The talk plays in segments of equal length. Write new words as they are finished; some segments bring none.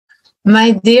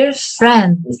My dear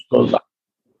friend, Rupa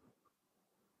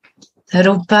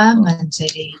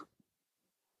Manjari,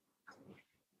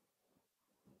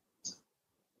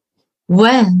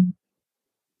 when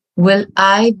will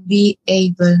I be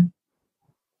able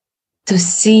to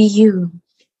see you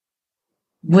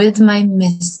with my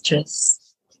mistress,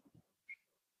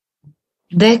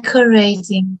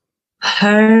 decorating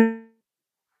her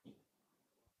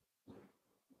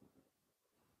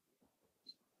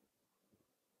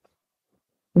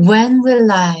when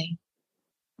will I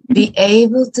be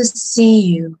able to see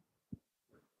you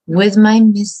with my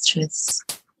mistress,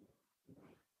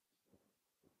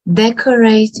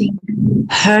 decorating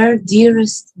her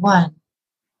dearest one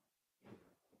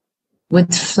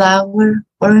with flower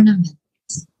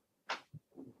ornaments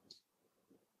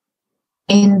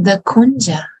in the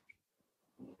kunja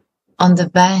on the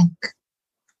bank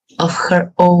of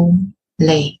her own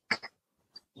lake?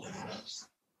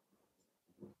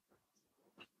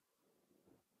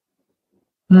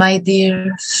 My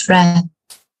dear friend,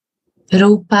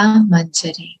 Rupa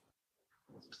Manjari,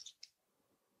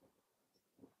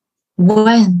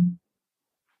 when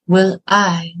will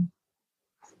I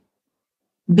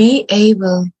be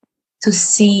able to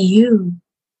see you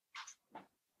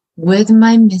with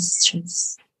my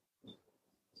mistress,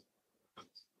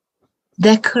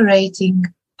 decorating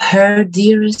her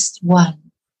dearest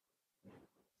one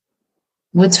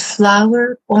with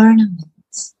flower ornaments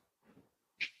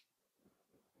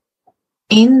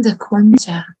in the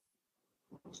kunja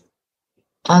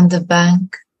on the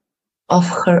bank of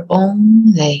her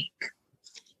own lake?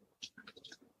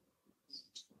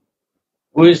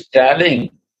 Who is telling?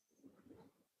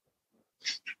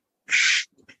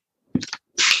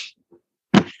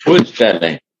 Who is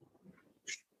telling?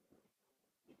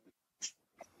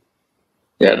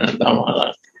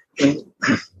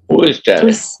 Who is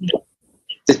telling?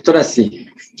 Turasi.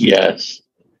 Yes.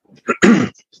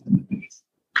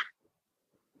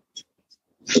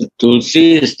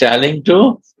 Tulsi is telling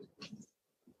to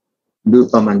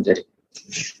Rupa Manjari.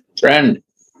 Friend.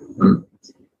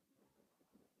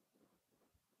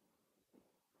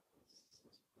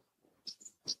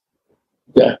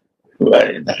 Yeah,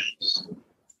 very nice.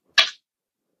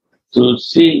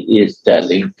 Tulsi is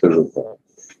telling to Rupa,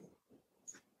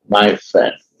 my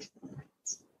friend.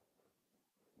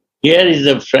 Here is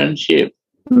a friendship.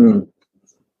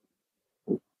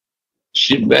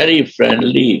 She's very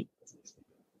friendly.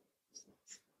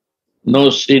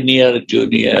 No senior,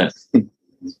 junior.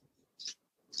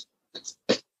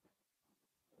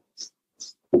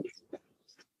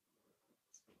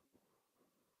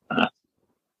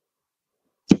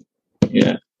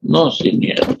 Yeah, no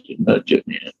senior, no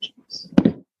junior.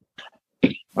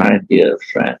 My dear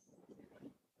friend.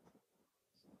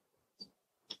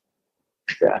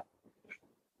 Yeah.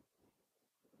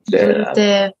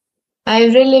 There. I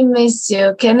really miss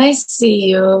you. Can I see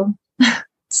you?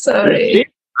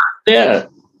 Sorry. There.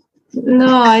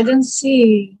 No, I don't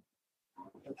see.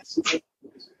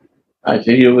 I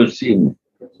think you will see me.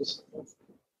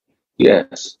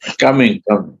 Yes, coming.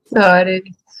 Sorry.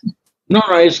 No,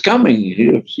 it's coming.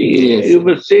 You see, yes. You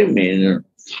will see me.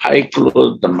 I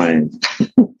close my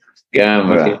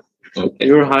camera. Okay.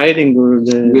 You're hiding,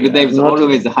 Gurudev. Gurudev is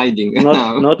always hiding.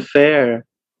 Not fair.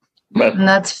 But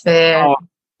not fair.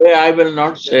 I will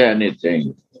not say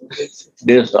anything.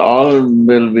 This all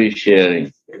will be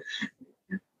sharing.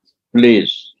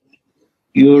 Please.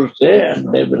 You say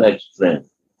and they will explain.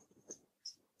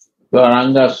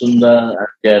 Gauranga Sundar and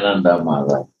Jayananda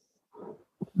Maharaj.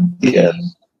 Yes.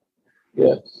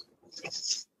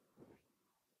 Yes.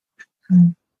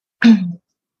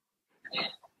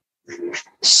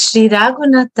 Sri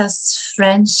Raghunatha's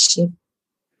friendship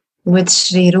with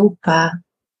Sri Rupa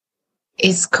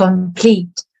is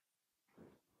complete.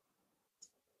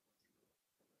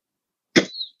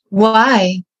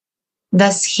 Why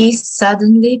does he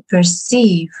suddenly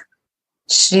perceive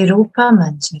Sri Rupa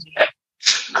Manjari?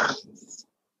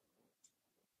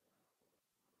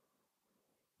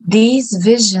 These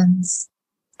visions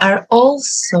are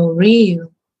also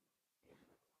real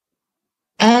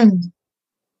and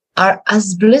are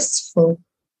as blissful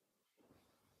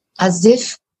as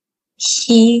if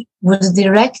he would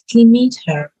directly meet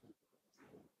her.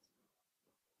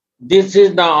 This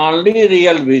is the only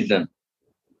real vision.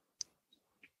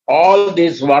 All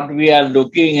this what we are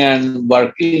looking and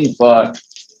working for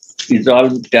is all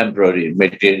temporary,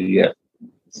 material.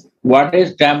 What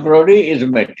is temporary is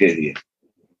material.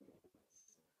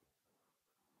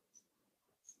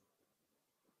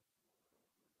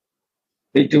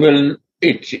 It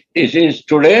is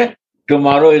today,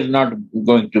 tomorrow is not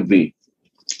going to be.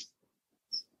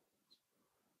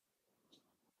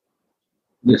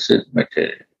 This is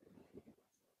material.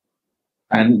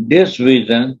 And this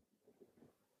vision,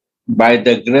 by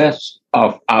the grace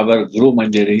of our Guru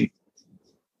Manjari,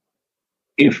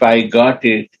 if I got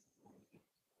it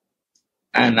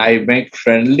and I make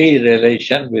friendly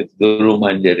relation with Guru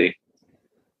Manjari,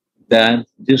 then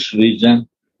this vision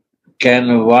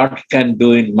what can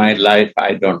do in my life,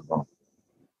 I don't know.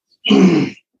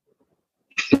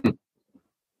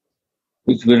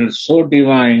 It will be so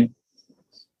divine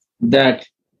that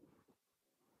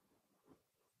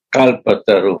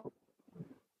Kalpataru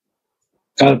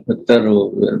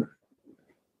will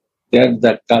get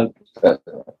the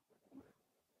Kalpataru.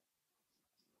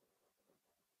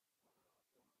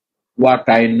 What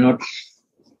I not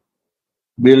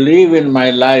believe in my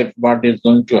life, what is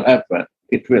going to happen,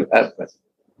 it will happen.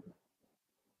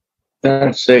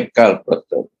 That's a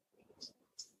Kalpataru.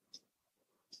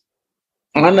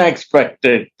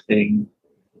 Unexpected thing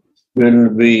will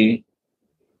be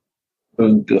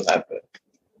going to happen.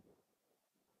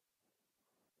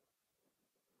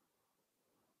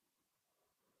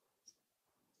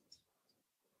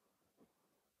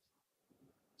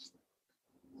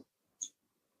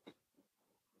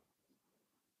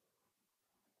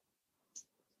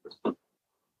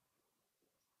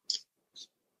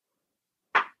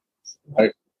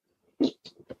 Right.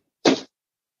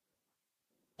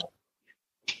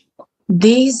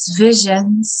 These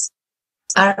visions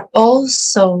are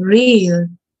also real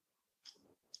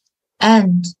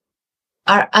and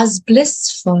are as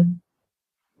blissful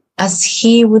as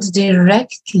he would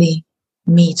directly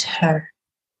meet her.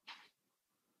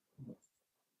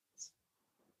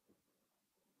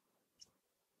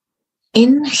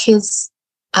 In his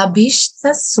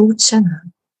Abhishta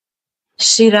Suchana,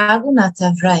 Sri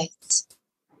Raghunatha writes,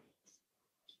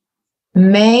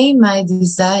 "May my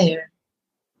desire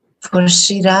for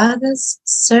Sri Radha's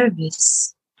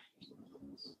service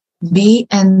be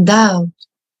endowed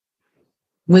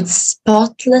with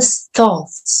spotless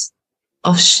thoughts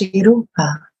of Sri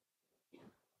Rupa,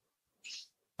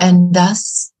 and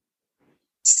thus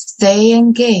stay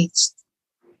engaged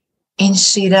in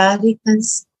Sri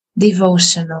Radhika's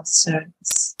devotional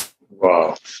service."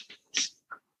 Wow.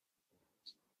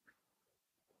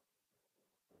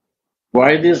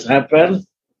 Why this happened?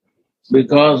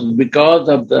 Because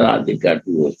of the Radhika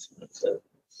devotional service.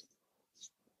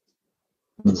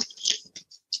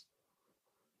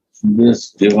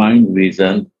 This divine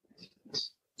vision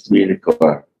we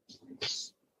require.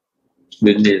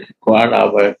 We require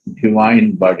our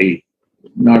divine body,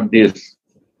 not this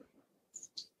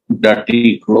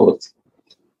dirty clothes.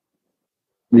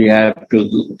 We have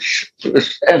to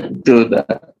send to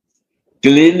the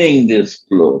cleaning this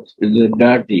clothes. It's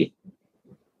dirty.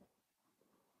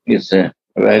 It's a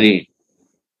very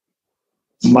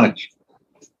much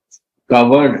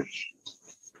covered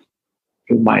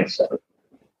to myself.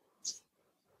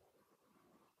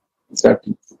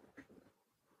 Dirty.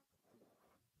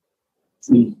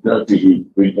 It's dirty.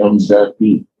 It becomes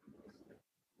dirty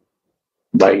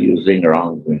by using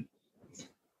wrong way.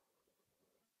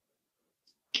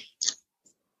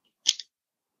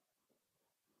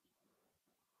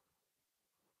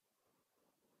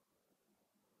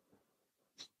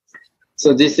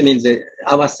 So this means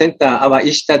our center, our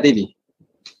Ishta Devi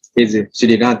is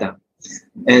Sri Radha.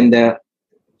 And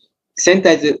center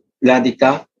is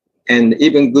Radhika, and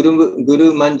even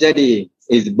Guru Manjari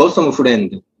is bosom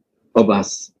friend of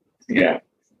us. Yeah.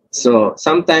 So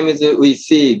sometimes we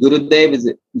see Gurudev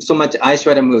is so much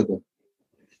Aishwarya mood.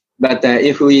 But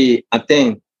if we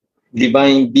attain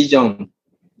divine vision,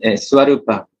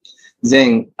 Swarupa,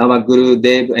 then our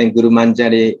Gurudev and Guru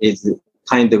Manjari is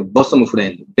kind of bosom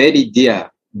friend, very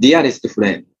dearest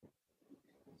friend.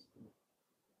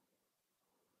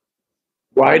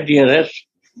 Why dearest?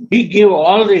 He gave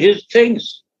all his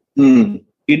things.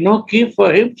 He no keep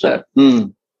for himself.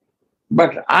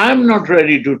 But I'm not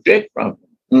ready to take from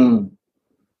him.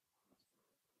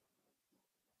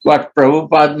 What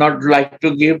Prabhupada not like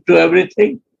to give to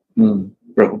everything?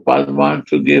 Prabhupada wants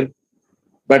to give.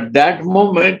 But that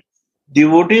moment,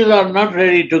 devotees are not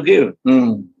ready to give.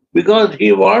 Because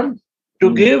he wants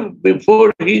to give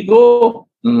before he go.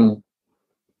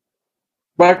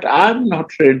 But I'm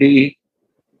not ready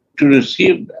to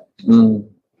receive that.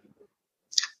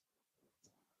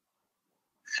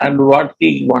 And what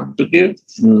he wants to give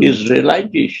is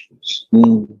realizations.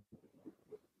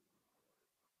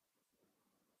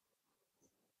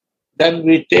 Then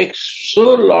we take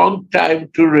so long time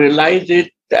to realize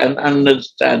it and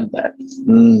understand that.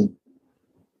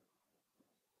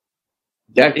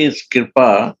 That is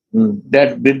kripa,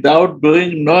 that without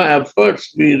doing no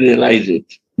efforts we realize it.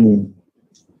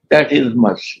 That is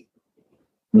mercy.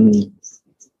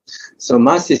 So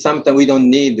mercy, sometimes we don't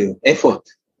need effort.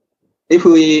 If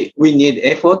we need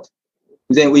effort,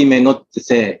 then we may not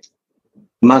say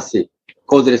mercy,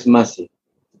 causeless mercy.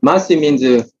 Mercy means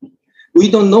we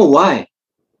don't know why,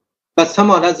 but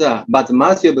somehow or other, but the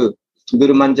mercy of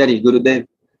Guru Manjari, Guru Dev,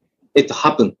 it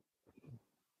happened.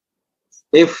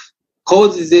 If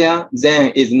cause is there,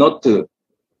 then is not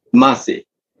mercy.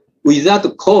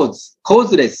 Without cause,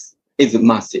 causeless is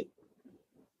mercy.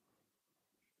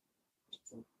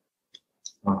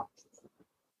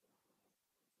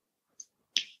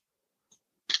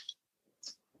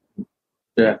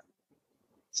 Yeah.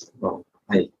 Oh,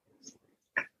 hi.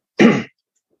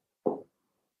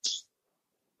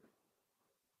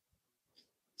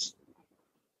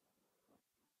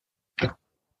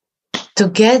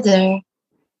 Together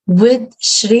with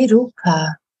Sri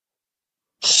Rupa,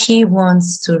 he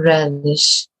wants to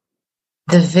relish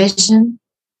the vision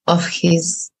of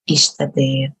his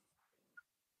Ishtadev.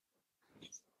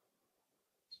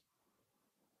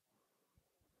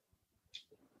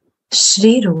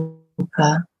 Sri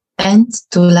Rupa and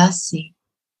Tulasi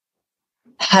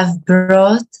have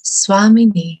brought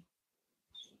Swamini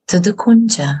to the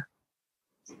Kunja,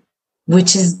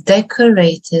 which is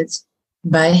decorated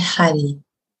by Hari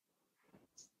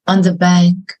on the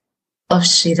bank of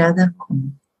Sri Radha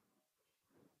Kund.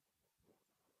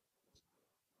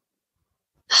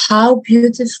 How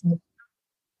beautiful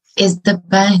is the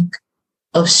bank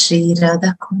of Sri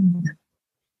Radha Kund.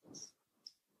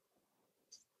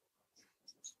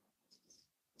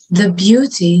 The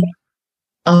beauty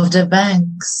of the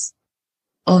banks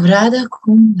of Radha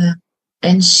Kunda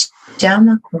and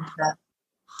Shyama Kunda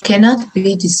cannot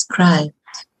be described.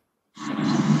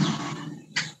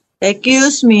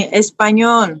 Excuse me,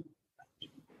 español.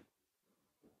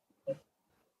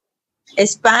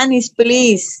 Spanish,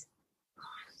 please.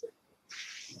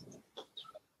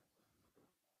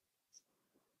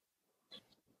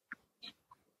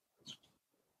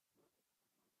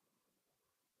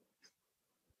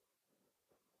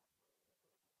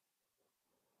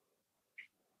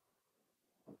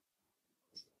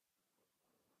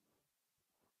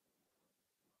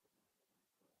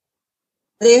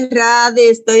 Rade,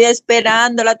 estoy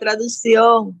esperando la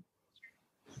traducción.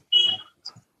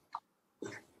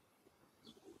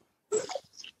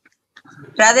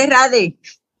 Rade.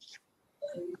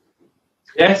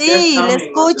 Yes, Sí, yes, le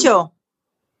escucho.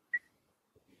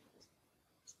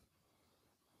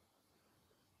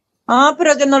 Ah,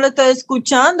 pero que no lo estoy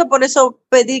escuchando, por eso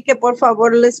pedí que por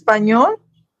favor el español.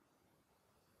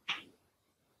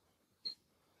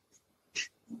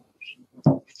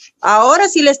 Ahora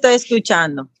sí le estoy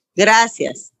escuchando.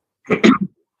 Gracias.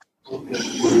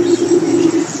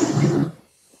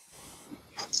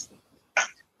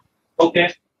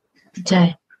 Okay.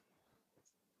 Jai.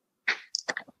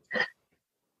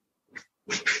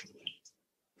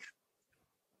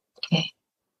 Okay.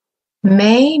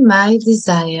 May my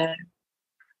desire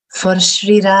for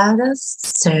Sri Radha's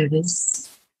service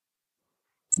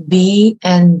be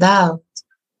endowed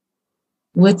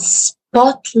with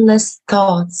spotless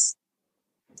thoughts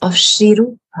of Sri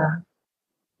Rupa,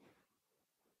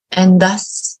 and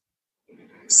thus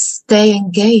stay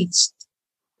engaged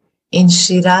in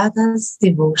Sri Radha's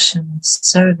devotional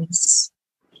service.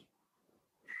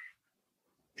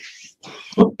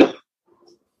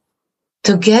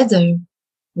 Together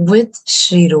with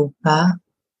Sri Rupa,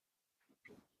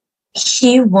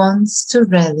 he wants to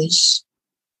relish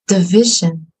the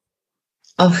vision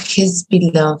of his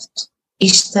beloved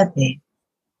Ishtadev.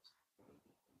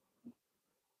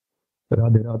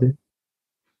 Radhe, Radhe.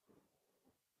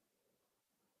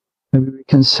 Maybe we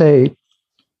can say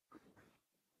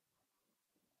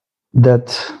that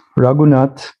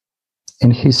Raghunath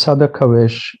in his Sadhaka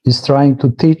Vesh is trying to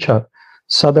teach us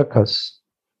sadhakas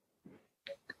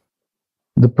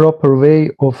the proper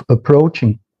way of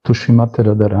approaching to Srimati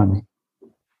Radharani.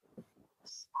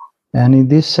 And in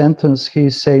this sentence he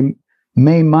is saying,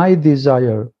 may my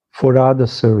desire for Radha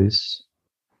service.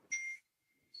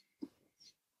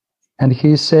 And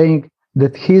he is saying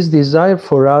that his desire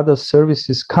for Radha service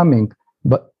is coming,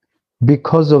 but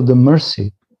because of the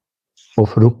mercy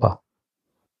of Rupa.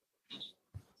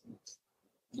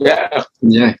 Yeah.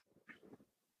 Yeah.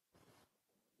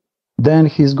 Then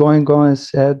he's going on and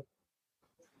said,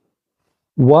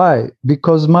 why?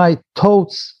 Because my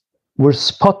thoughts were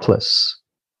spotless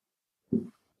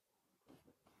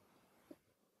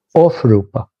of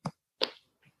Rupa.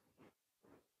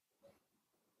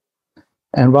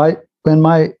 And right when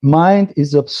my mind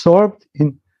is absorbed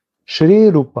in Sri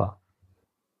Rupa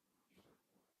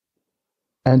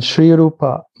and Sri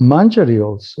Rupa Manjari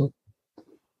also,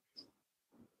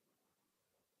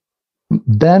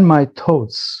 then my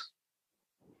thoughts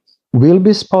will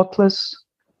be spotless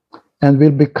and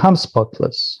will become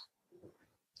spotless.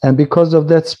 And because of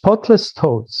that spotless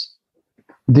thoughts,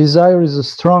 desire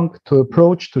is strong to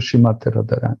approach to Srimati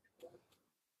Radharani.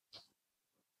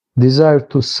 Desire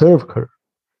to serve her.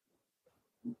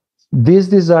 This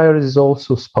desire is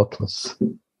also spotless.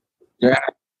 Yeah.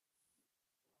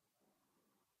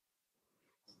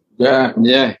 Yeah,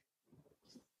 yeah.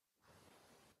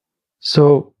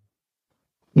 So,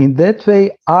 in that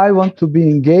way, I want to be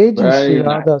engaged in Very Sri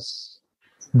Radha's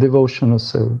devotional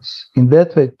service. In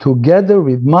that way, together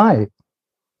with my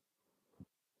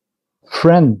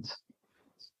friend,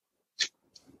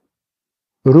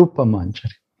 Rupa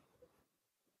Manjari.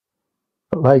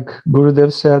 Like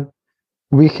Gurudev said,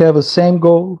 we have the same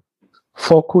goal,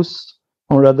 focus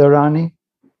on Radharani.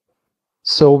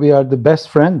 So we are the best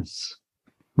friends.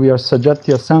 We are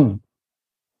Sajatya Sangh.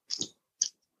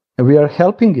 And we are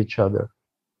helping each other.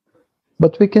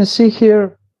 But we can see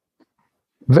here,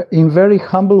 in very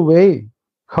humble way,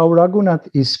 how Raghunath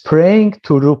is praying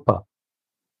to Rupa.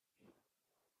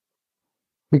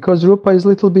 Because Rupa is a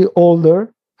little bit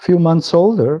older, few months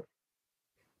older.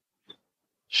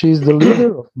 She is the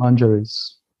leader of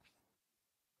Manjaris.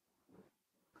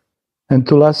 And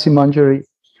Tulasi Manjari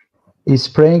is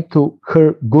praying to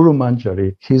her Guru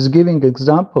Manjari. He's giving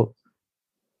example.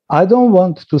 I don't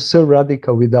want to serve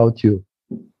Radhika without you.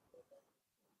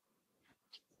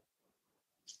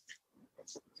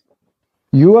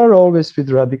 You are always with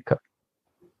Radhika.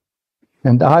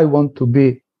 And I want to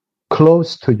be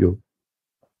close to you.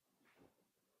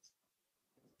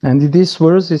 And in this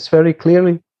verse, it's very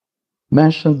clearly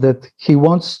mentioned that he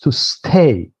wants to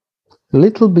stay a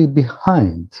little bit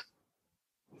behind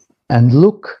and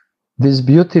look this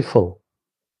beautiful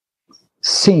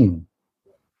scene,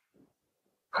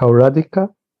 how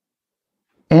Radhika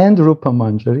and Rupa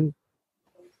Manjari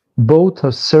both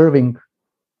are serving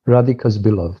Radhika's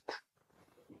beloved.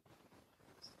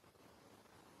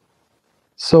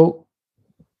 So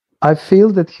I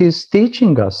feel that he is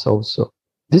teaching us also.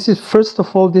 This is, first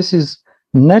of all, this is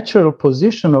natural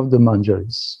position of the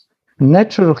Manjaris,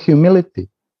 natural humility.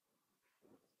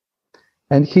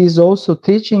 And he is also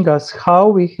teaching us how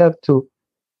we have to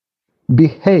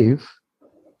behave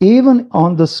even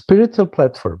on the spiritual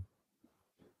platform.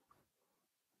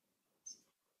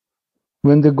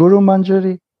 When the Guru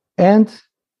Manjari and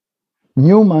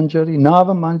new Manjari,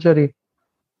 Nava Manjari,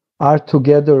 are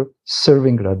together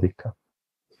serving Radhika.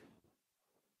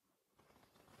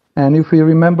 And if we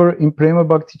remember in Prema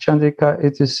Bhakti Chandrika,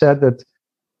 it is said that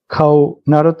how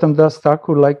Narottam Das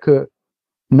Thakur, like a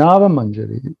Nava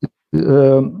Manjari,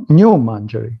 new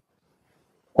Manjari,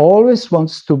 always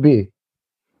wants to be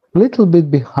a little bit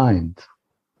behind,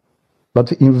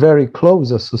 but in very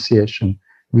close association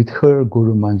with her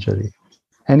Guru Manjari.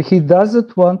 And he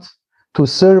doesn't want to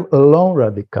serve alone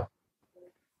Radhika.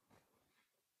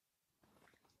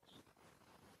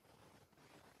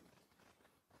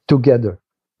 Together.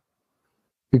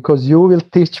 Because you will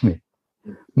teach me.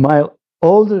 My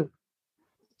older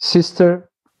sister,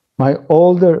 my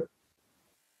older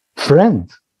friend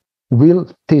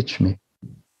will teach me.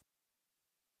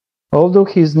 Although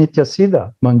he is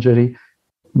Nityasiddha Manjari,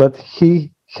 but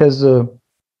he has a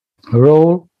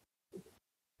role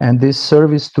and this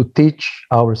service to teach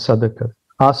our sadhakas,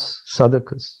 us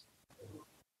sadhakas,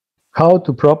 how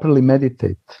to properly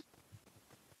meditate.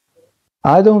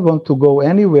 I don't want to go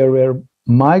anywhere where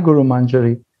my Guru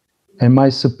Manjari and my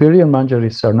superior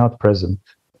Manjaris are not present.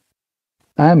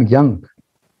 I am young.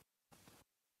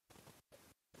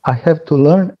 I have to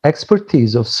learn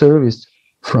expertise of service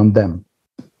from them.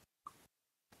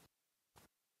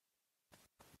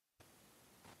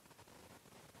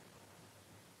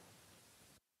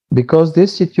 Because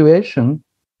this situation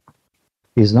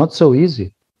is not so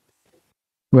easy.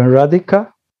 When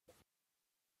Radhika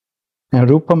and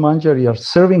Rupa Manjari are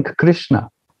serving Krishna,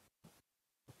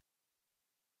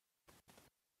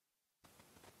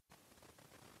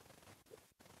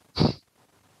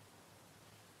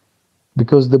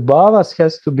 because the bhavas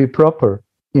has to be proper,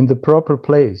 in the proper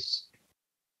place.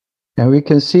 And we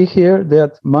can see here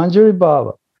that Manjari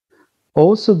bhava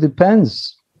also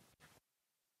depends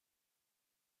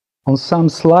on some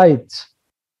slight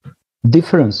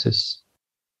differences.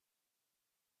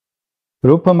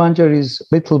 Rupa Manjari is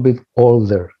a little bit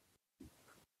older,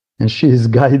 and she is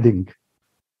guiding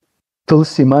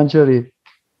Tulsi Manjari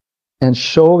and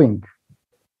showing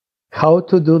how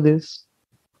to do this.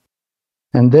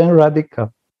 And then Radhika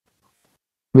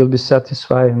will be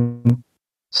satisfied and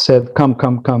said, come,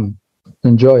 come, come,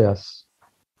 enjoy us,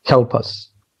 help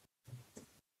us.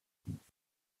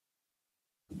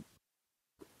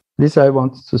 This I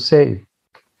wanted to say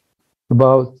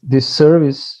about this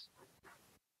service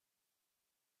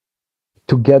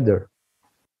together.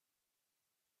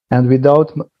 And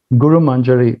without Guru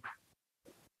Manjari,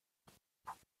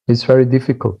 it's very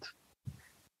difficult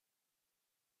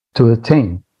to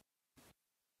attain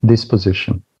this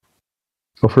position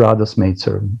of Radha's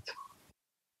maidservant.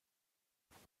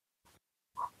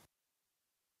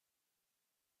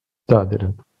 Radhe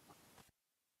Radhe.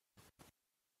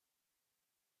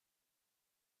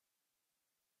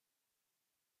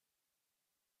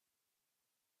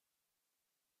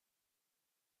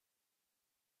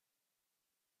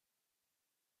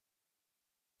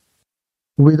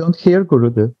 We don't hear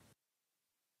Gurudev.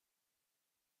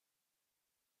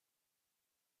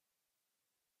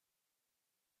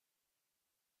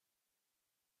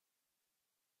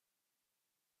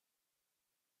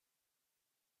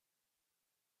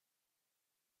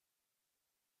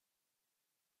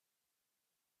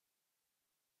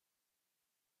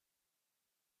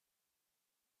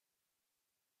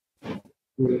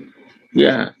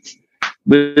 Yeah.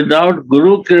 Without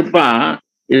Guru Kripa,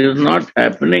 it is not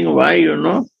happening. Why, you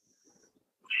know?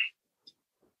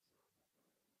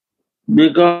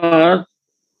 Because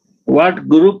what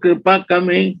Guru Kripa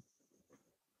coming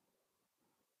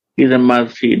is a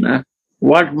mercy, na?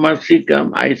 What mercy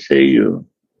come, I say you.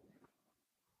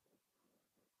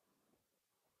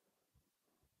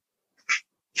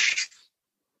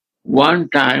 One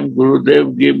time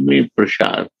Gurudev gave me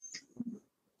prasad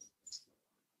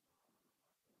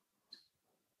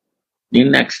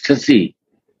in ecstasy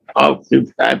of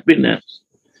his happiness.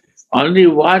 Only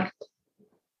what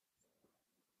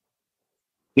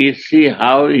he see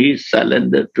how he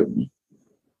surrendered to me.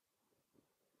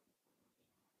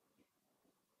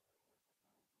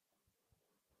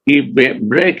 He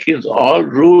break his all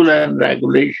rule and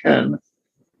regulation.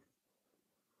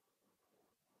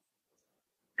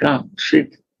 Come,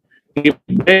 sit. He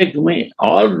break me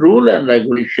all rule and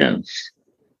regulations.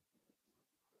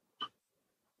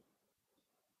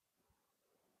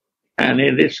 And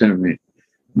he listened to me.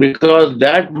 Because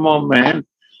that moment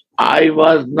I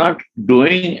was not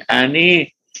doing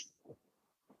anything,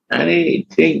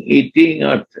 eating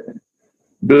or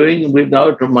doing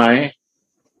without my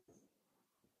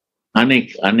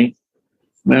anik. Anik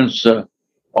means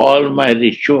all my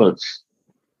rituals.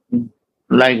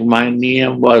 Like my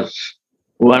niyam was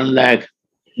 1 lakh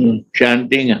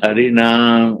chanting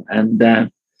Harinam and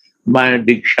then my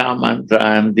Diksha mantra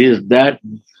and this, that.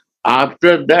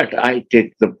 After that I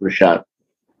take the prasad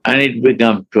and it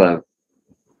becomes 12.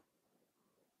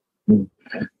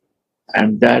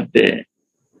 And that day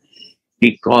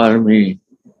he called me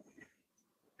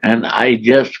and I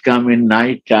just come in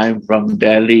night time from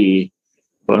Delhi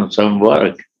for some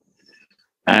work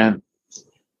and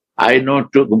I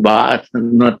took bath,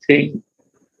 nothing,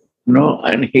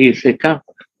 and he said, come,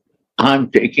 I'm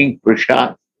taking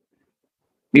prasad,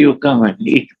 you come and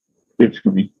eat with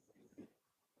me.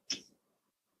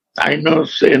 I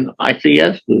say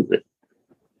yes to it.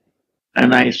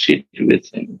 And I sit with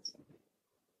him.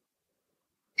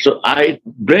 So I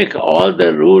break all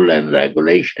the rule and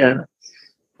regulation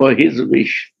for his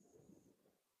wish.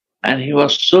 And he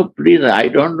was so pleased. I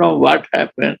don't know what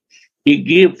happened. He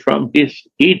gave from his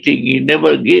eating. He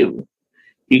never gave.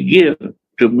 He gave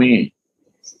to me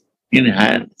in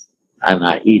hand and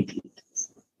I eat it.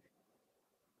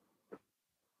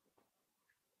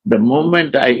 The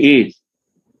moment I eat,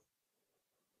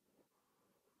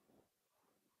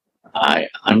 I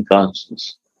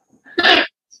unconscious.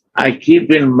 I keep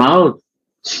in mouth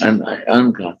and I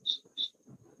unconscious.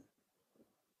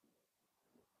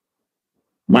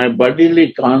 My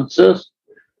bodily conscious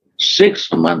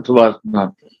 6 months was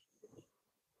nothing.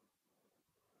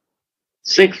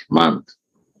 6 months.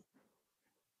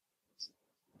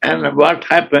 And what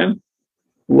happened?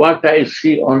 What I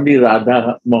see only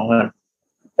Radha Mohan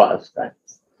pastime.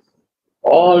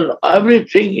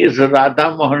 Everything is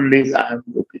Radha Mohan Leela I am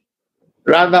looking.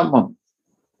 Radha Mohan.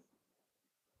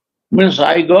 Means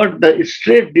I got the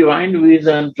straight divine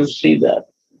vision to see that.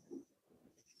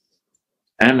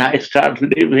 And I start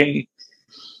living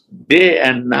day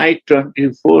and night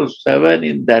 24/7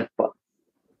 in that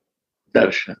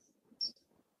darshan.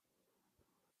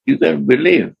 You can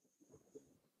believe.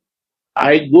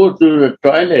 I go to the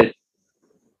toilet,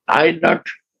 I not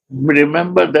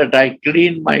remember that I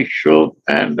clean my soap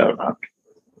hand or not.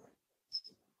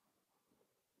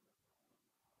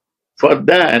 For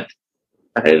that,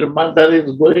 her mother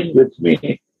is going with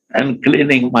me and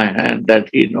cleaning my hand that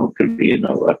he clean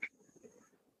or what.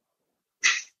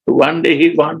 One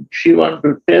day she want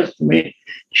to test me.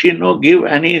 She no give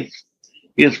any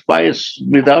spice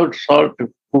without salt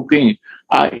cooking.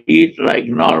 I eat like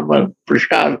normal,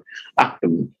 prashad.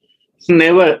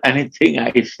 Never anything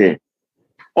I say.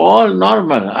 All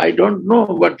normal. I don't know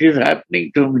what is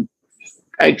happening to me.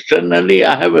 Externally,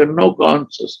 I have no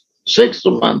conscious. 6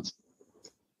 months.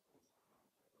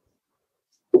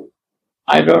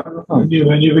 I don't know.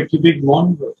 When you were keeping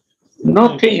mongrel.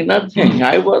 Nothing.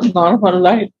 I was normal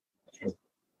life.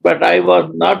 But I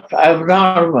was not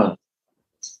abnormal.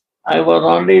 I was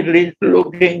only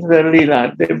looking the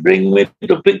Leela. They bring me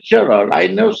to picture hall. I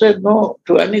never said no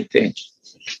to anything.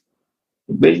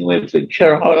 Bring me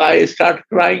picture hall. I start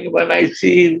crying when I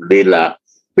see Leela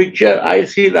picture. I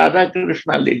see Radha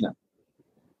Krishna Leela.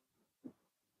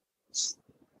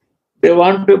 They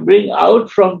want to bring out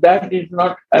from that is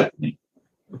not happening.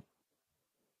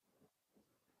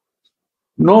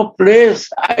 No place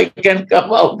I can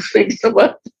come out 6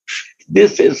 months.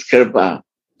 This is Kripa.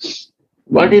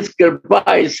 What is Kripa,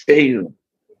 I say you?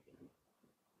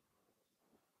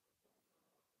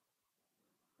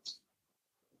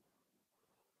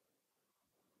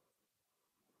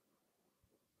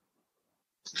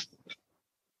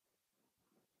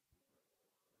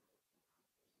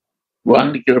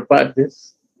 One Kripa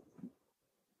this.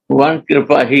 One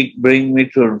Kripa he bring me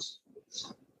to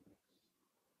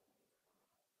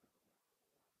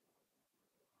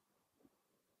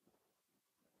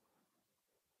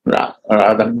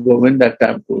Radha Govinda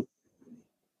temple.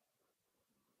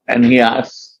 And he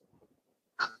asks,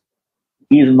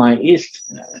 he is my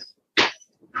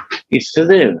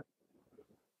Ishtadev.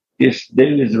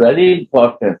 Ishtadev is very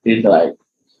important in life.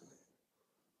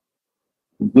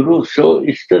 Guru show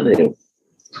Ishtadev.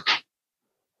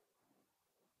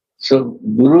 So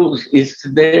Guru's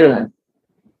Ishtadev,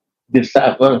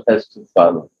 disciple has to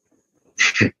follow.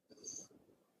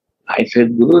 I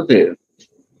said, Gurudev,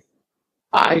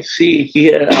 I see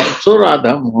here also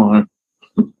Radha Mohan.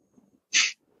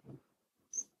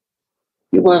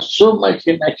 He was so much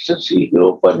in ecstasy, he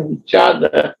opened his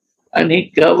chadar and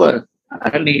he covered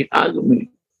and he hugged me.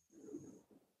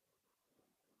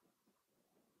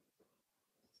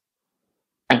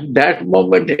 And that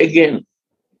moment again,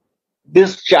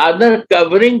 this chadar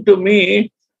covering to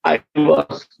me, I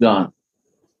was gone.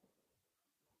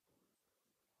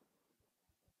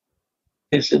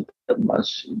 This is the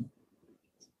mercy.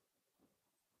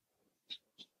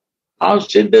 How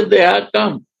Siddha they have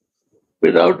come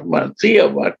without mercy or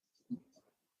what?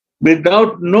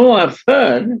 Without no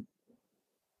effort,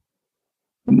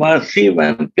 mercy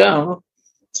when come,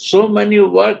 so many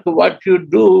work what you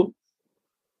do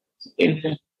in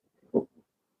a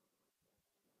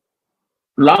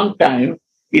long time,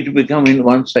 it become in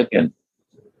 1 second.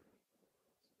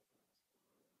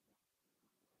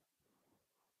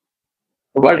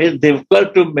 What is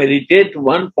difficult to meditate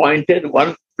one point at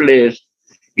one place,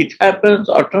 it happens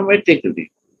automatically.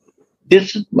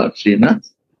 This is mercy, na?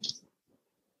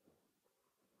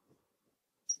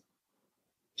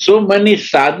 So many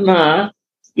sadhana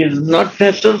is not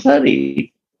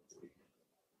necessary.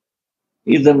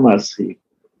 Is a mercy.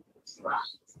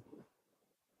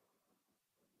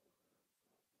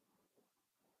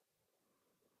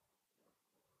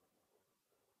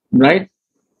 Right?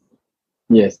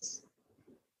 Yes.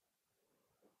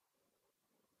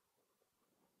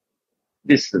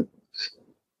 This is.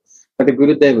 But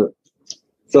Gurudev,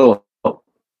 so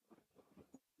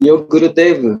your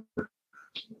Gurudev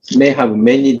may have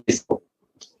many disciples,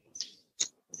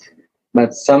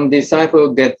 but some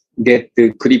disciples get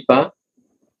to Kripa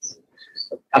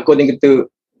according to,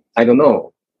 I don't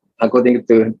know, according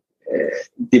to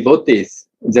devotees,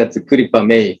 that Kripa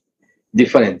may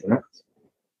different. No?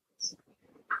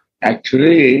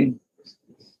 Actually,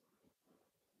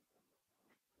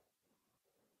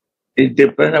 it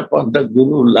depends upon the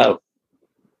Guru love.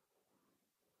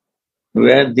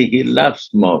 Where he loves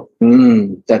more.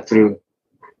 That's true.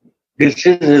 This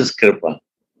is his Kripa.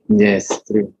 Yes,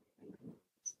 true.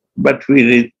 But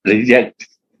we reject.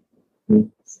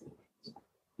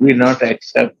 We not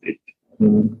accept it.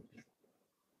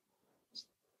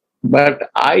 But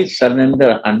I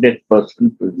surrender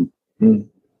 100% to him.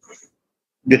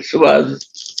 This was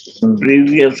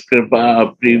previous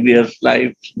Kripa, previous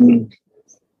life.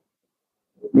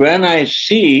 When I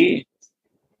see,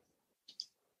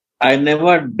 I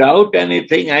never doubt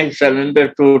anything, I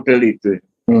surrender totally to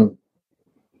him.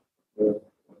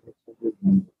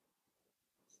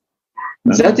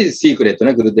 That is secret,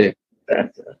 no, Gurudev?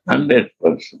 That's 100%.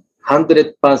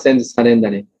 100%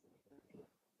 surrendering.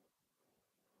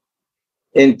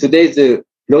 In today's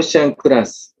Russian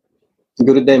class,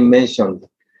 Gurudev mentioned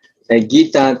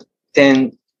Gita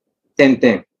 10,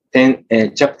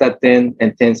 chapter 10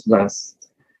 and 10th verse.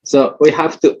 So we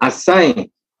have to assign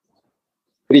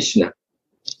Krishna.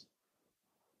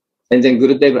 And then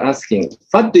Gurudev asking,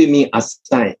 what do you mean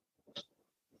assign?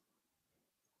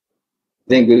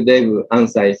 Then Gurudev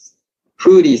answers,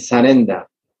 fully surrender.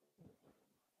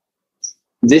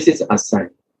 This is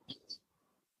assign.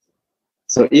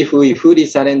 So if we fully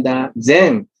surrender,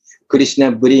 then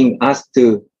Krishna bring us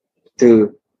to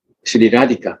Sri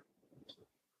Radhika.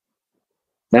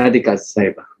 Radhika's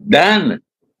seva. Then,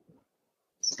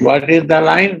 what is the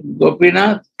line,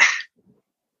 Gopinath?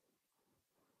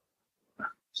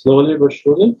 Slowly but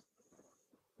surely.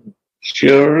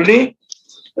 Surely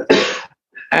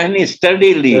and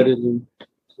steadily. Steadily.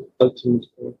 Ultimate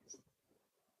goal.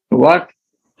 What?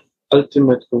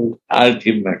 Ultimate goal.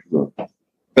 Ultimate goal.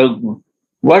 So,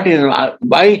 what is,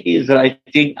 why he is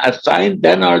writing assign,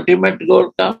 then ultimate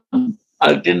goal come?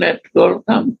 Ultimate goal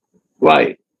come?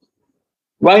 Why?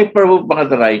 Why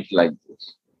Prabhupada write like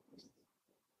this?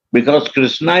 Because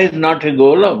Krishna is not a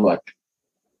goal or what?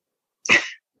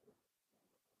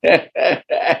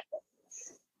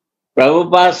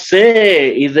 Prabhupada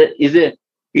say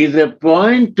is a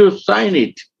point to sign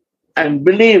it and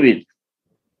believe it.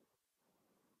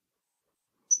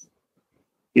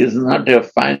 Is not a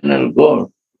final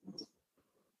goal.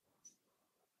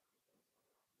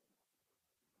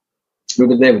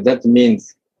 Gurudev, that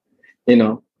means,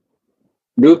 Rupa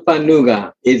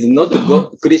Nuga is not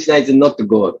goal. Krishna is not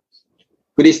goal.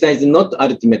 Krishna is not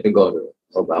ultimate goal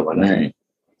of our life.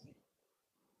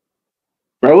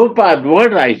 Prabhupada,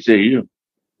 what I say you?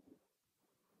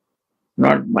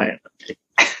 Not mine.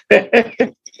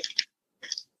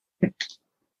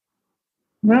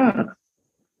 No.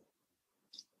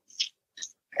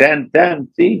 Then,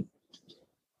 see.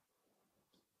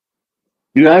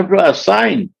 You have to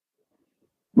assign.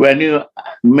 When you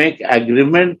make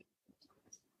agreement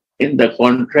in the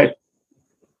contract,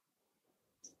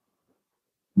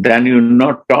 then you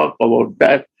not talk about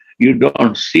that. You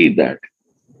don't see that.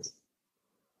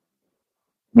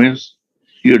 Means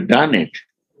you done it.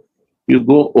 You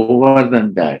go over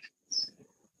than that.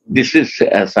 This is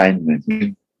assignment.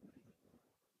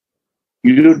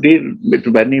 You deal with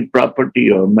many property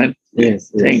or many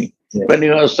thing. Yes. When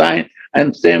you assign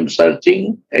and same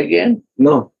searching again.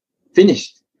 No,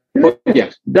 finished.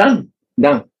 Yeah. Done.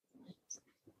 Done.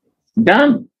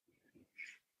 Done.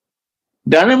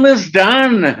 Done means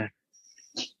done.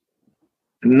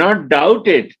 Not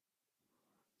doubted.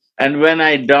 And when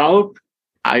I doubt,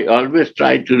 I always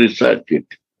try to research it.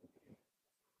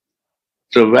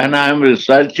 So when I am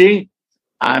researching,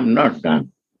 I am not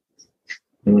done.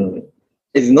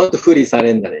 It's not fully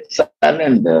surrendered.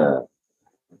 Surrender.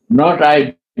 Not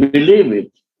I believe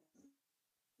it.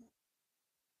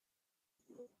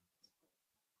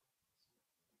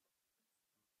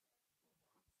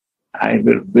 I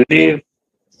will believe,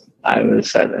 I will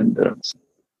surrender.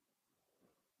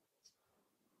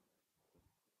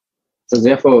 So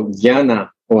therefore,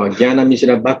 jnana or jnana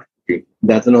mishra bhakti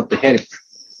does not help.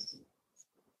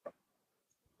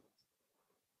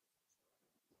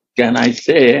 Can I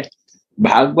say,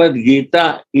 Bhagavad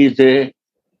Gita is a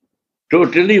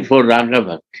totally for Raga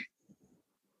Bhakti.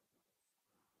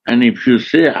 And if you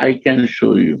say, I can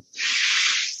show you.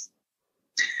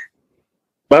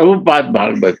 Prabhupada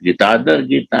Bhagavad Gita, other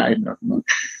Gita, I don't know.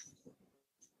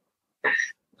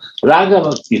 Raga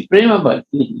Bhakti, Prema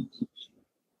Bhakti.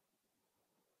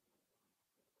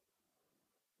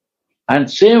 And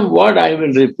same word I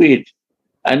will repeat,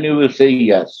 and you will say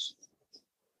yes.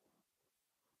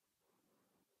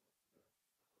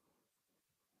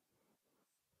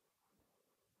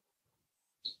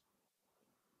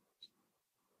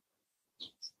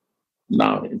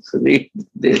 Now it's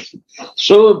this.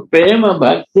 So Prema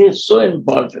Bhakti is so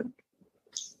important.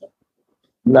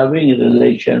 Loving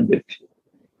relation with you.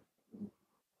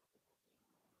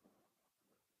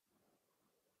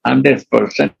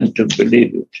 100% to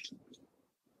believe it.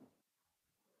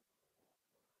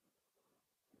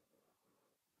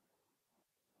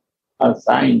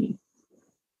 Assigning.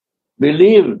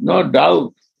 Believe, no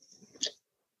doubt.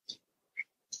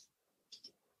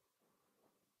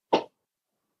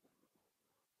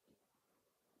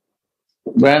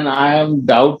 When I am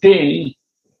doubting,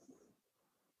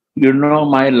 you know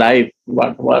my life,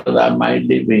 what am I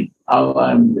living, how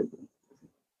I am living.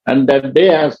 And that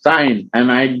day I sign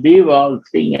and I leave all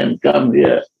things and come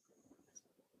here,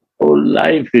 whole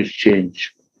life is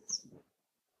changed.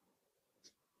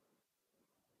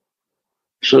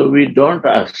 So we don't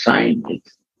assign it.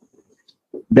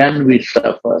 Then we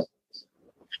suffer.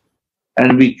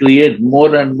 And we create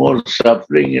more and more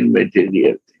suffering in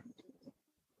material things.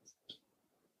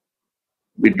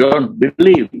 We don't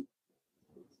believe.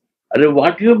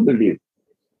 What you believe?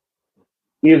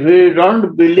 If you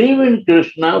don't believe in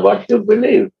Krishna, what you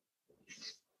believe?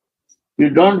 You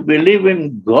don't believe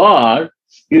in God,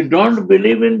 you don't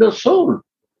believe in the soul.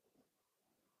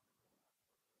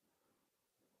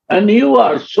 And you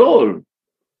are soul.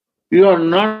 You are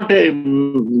not a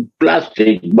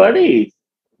plastic body.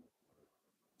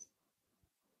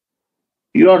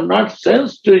 You are not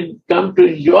sensed to come to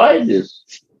enjoy this.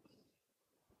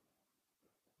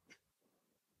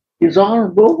 It's all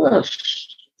bogus.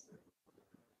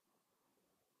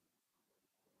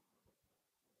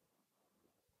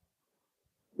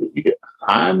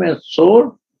 I am a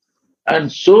soul,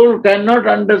 and soul cannot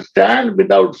understand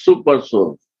without super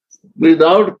soul.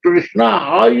 Without Krishna,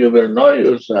 how you will know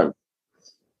yourself?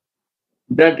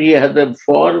 That he has a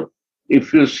form.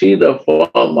 If you see the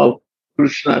form of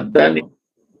Krishna, then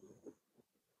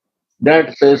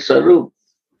that's a Sarup.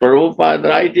 Prabhupada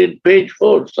write in page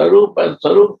 4, Sarup and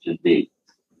Sarup Siddhi.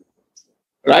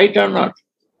 Right or not?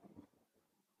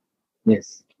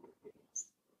 Yes.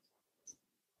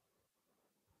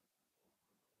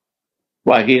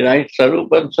 Why he writes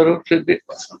Sarup and Sarup Siddhi?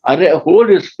 Our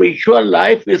whole spiritual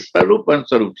life is Sarup and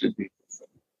Sarup Siddhi.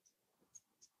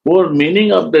 Whole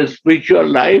meaning of the spiritual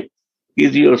life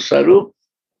is your Sarup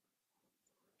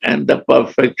and the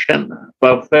perfection.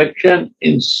 Perfection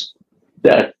in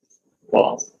that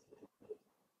form.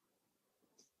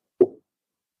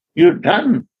 You're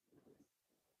done.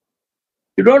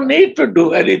 You don't need to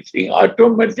do anything.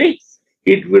 Automatic,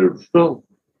 it will flow.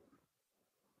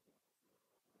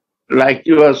 Like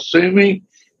you are swimming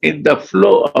in the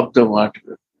flow of the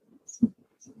water.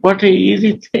 What an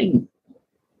easy thing.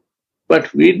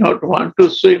 But we don't want to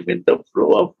swim in the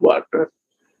flow of water.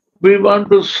 We want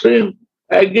to swim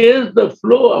against the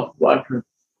flow of water.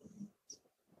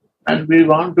 And we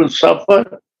want to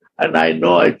suffer and I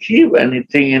know achieve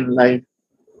anything in life.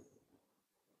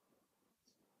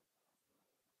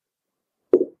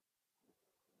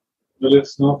 Well,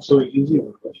 it's not so easy.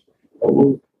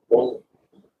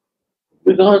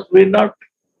 Because we not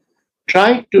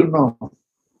try to know.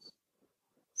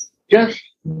 Just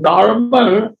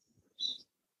normal,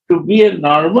 to be a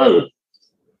normal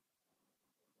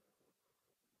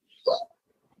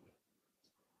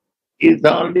is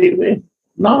the only way.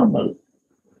 Normal.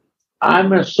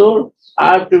 I'm a soul.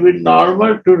 I have to be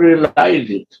normal to realize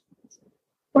it.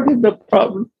 What is the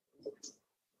problem?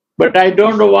 But I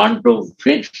don't want to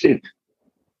fix it.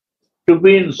 To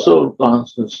be in soul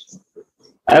consciousness.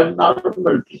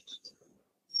 Abnormality.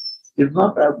 It's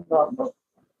not abnormal.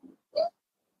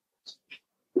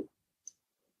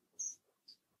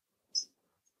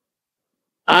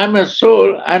 I'm a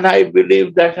soul and I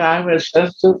believe that I'm a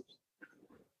senses.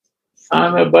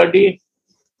 I'm a body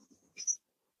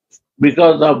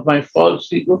because of my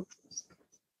false ego.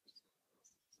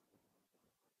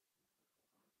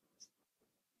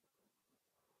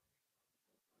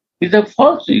 It's a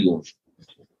false ego.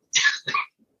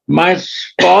 My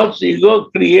false ego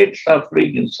creates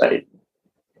suffering inside.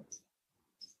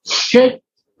 Check.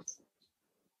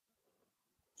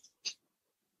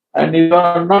 And you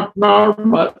are not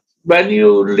normal. When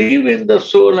you live in the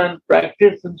soul and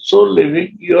practice in soul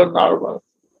living, you are normal.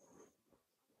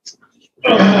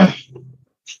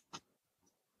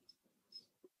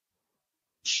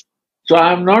 So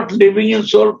I am not living in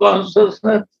soul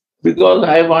consciousness because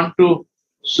I want to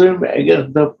swim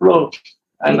against the flow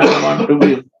and I want to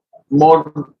be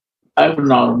more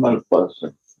abnormal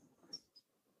person.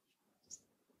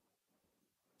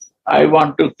 I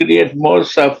want to create more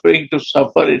suffering to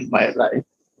suffer in my life.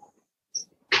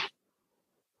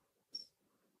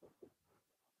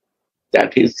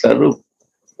 That is Sarup.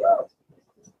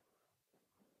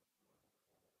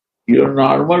 Your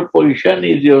normal position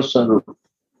is your Sarup.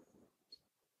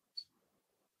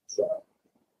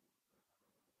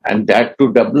 And that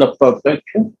to develop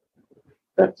perfection,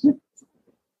 that's it.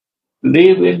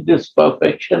 Live in this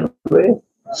perfection way,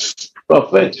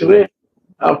 perfect way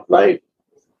of life.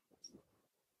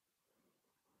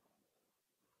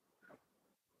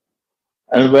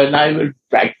 And when I will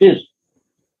practice,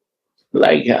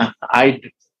 like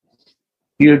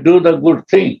you do the good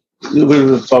thing, you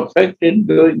will be perfect in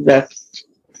doing that.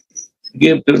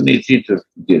 Give to Niti to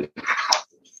give.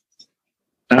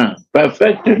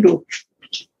 Perfect to do.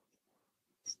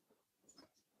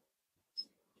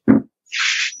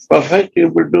 Perfect, you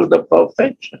will do the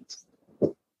perfection.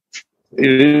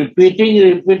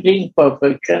 Repeating,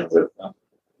 perfection will come.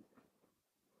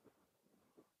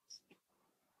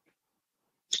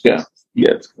 Yeah,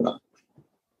 yes.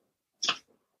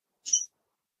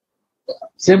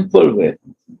 Simple way.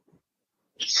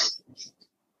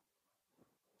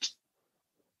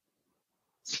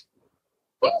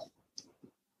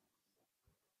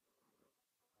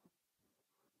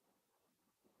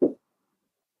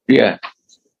 Yeah.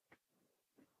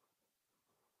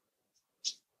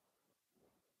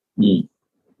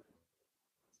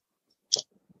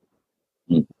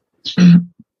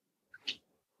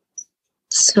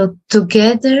 So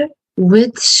together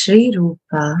with Sri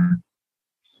Rupa,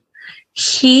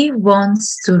 he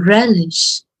wants to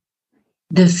relish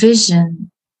the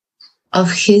vision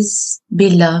of his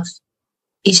beloved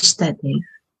Ishtadev.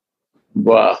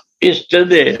 Wow.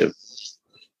 Ishtadev.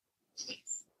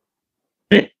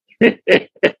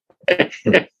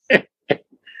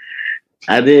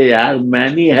 Are yaar,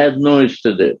 many has no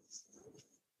Ishtadev.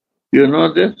 You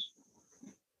know this?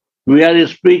 We are a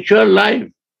spiritual life,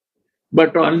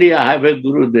 but only I have a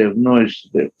Gurudev, no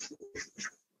Ishtadev.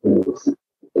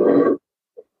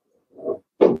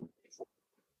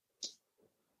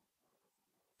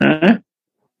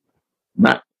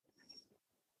 Nah.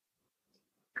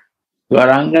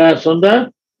 Varanga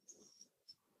Sundar,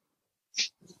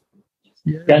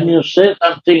 can you say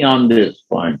something on this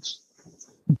point?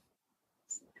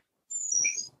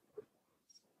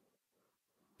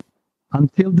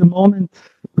 Until the moment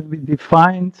when we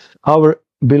defined our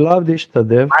beloved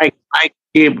Ishtadev. Mike,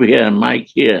 keep here, Mike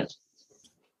here.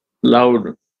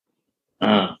 Loud.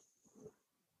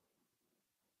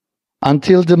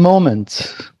 Until the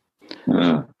moment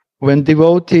when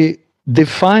devotee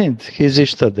defined his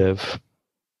Ishtadev,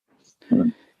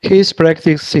 he is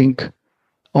practicing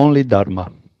only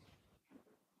Dharma.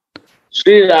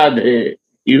 Sri Radhe,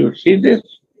 you see this?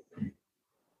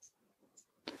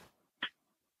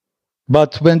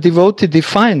 But when devotee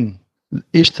define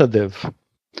Ishtadev,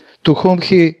 to whom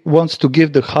he wants to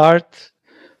give the heart,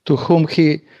 to whom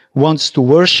he wants to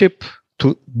worship,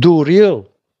 to do real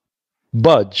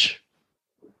bhaj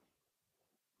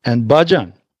and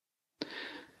bhajan,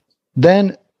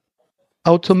 then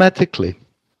automatically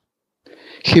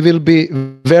he will be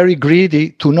very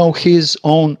greedy to know his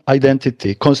own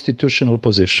identity, constitutional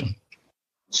position.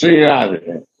 Sri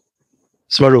Radhe.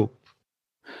 Svarup.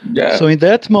 Yeah. So in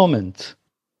that moment,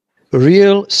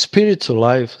 real spiritual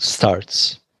life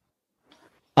starts.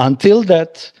 Until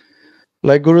that,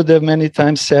 like Gurudev many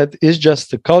times said, is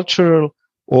just a cultural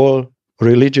or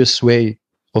religious way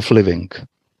of living.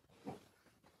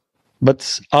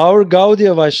 But our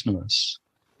Gaudiya Vaishnavas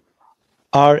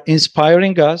are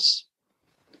inspiring us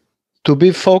to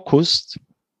be focused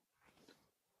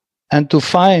and to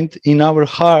find in our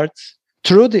hearts,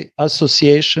 through the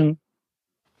association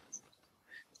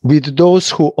with those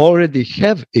who already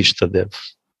have Ishtadev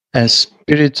and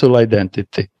spiritual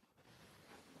identity.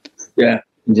 Yeah.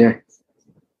 Yeah.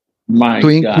 My to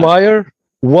inquire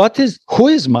who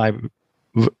is my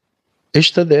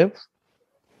Ishtadev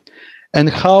and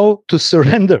how to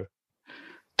surrender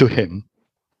to him.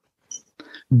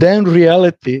 Then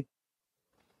reality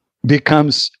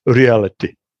becomes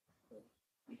reality.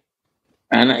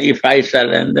 And if I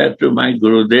surrender to my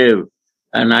Gurudev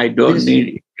and I don't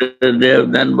need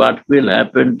Gurudev, then what will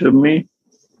happen to me?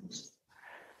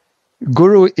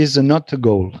 Guru is not a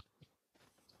goal.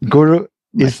 Guru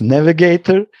is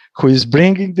navigator who is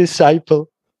bringing disciple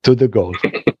to the goal.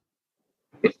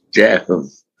 Yeah.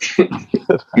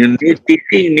 You need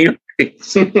teaching new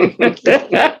things.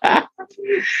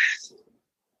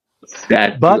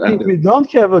 But if we don't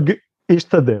have a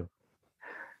Ishtadev,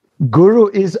 Guru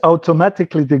is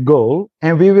automatically the goal,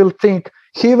 and we will think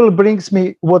he will bring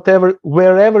me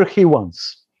wherever he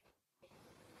wants.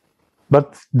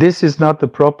 But this is not the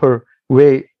proper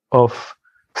way of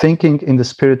thinking in the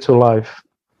spiritual life,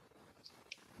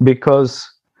 because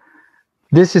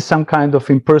this is some kind of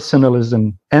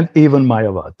impersonalism and even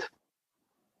Mayavad.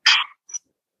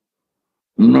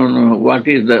 No. What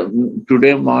is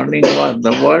today morning was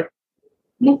the word?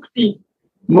 Mukti.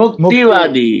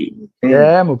 Muktivadi.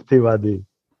 Yeah, Muktivadi.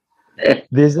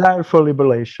 Desire for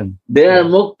liberation. They are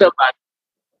Muktavadi,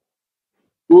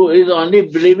 who is only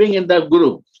believing in the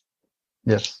Guru.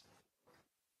 Yes.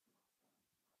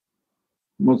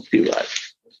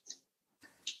 Muktivadi.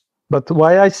 But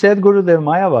why I said Gurudev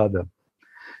Mayavada?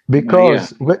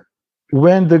 Because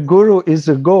when the Guru is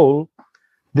a goal,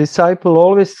 disciple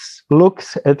always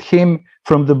looks at him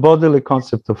from the bodily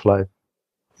concept of life.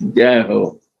 Yeah.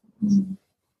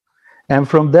 And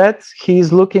from that, he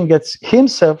is looking at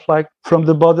himself like from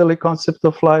the bodily concept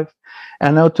of life.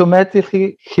 And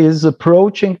automatically, he is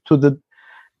approaching to the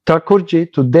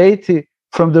Thakurji, to deity,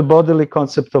 from the bodily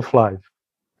concept of life.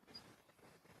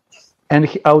 And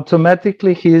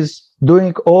automatically, he is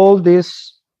doing all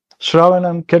this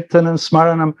Shravanam, Kirtanam,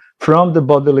 Smaranam from the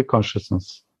bodily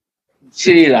consciousness.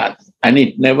 Sri Radha. And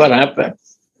it never happened.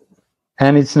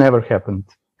 And it's never happened.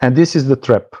 And this is the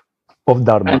trap of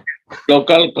Dharma. And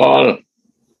local call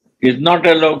It's not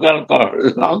a local call,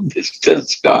 it's long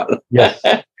distance call. Yes.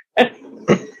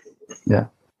 Yeah.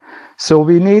 So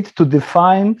we need to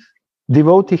define,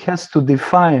 devotee has to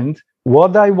define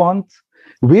what I want,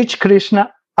 which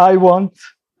Krishna I want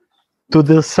to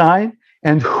decide,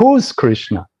 and who's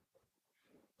Krishna.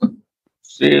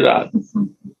 See that?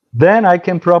 Then I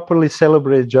can properly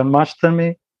celebrate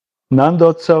Janmashtami,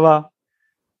 Nandotsava,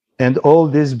 and all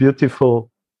these beautiful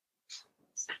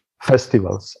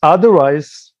festivals.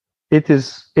 Otherwise, it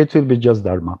will be just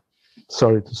Dharma.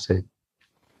 Sorry to say.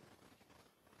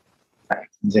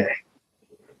 Jai.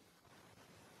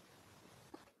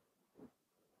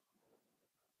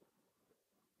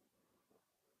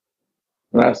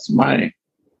 That's my.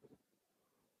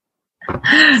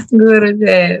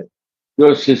 Gurudev.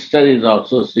 Your sister is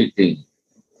also sitting,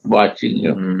 watching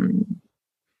you.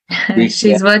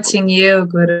 She's watching you,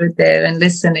 Gurudev, and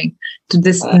listening to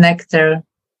this nectar.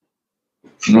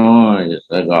 No, it's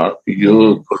a God.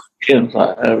 You Christians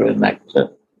are very nectar.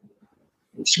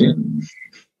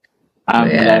 I'm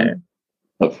glad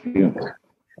of you.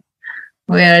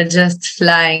 We are just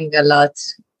flying a lot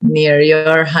near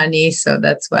your honey, so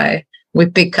that's why we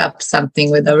pick up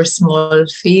something with our small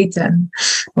feet and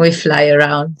we fly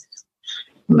around.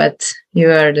 But you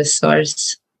are the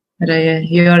source.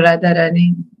 You are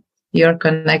Radharani. Your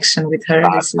connection with her.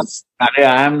 This is. I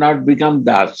am not become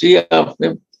Dasi of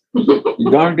him.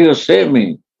 Don't you say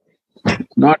me.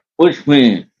 Not push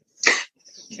me.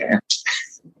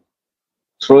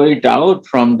 Throw it out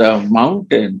from the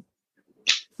mountain.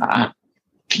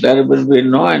 There will be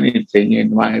no anything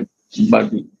in my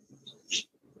body.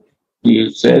 You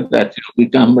say that you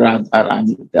become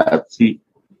Radharani Dasi.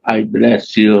 I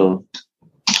bless you.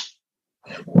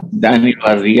 Then you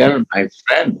are real, my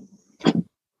friend.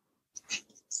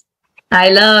 I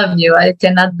love you. I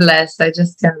cannot bless. I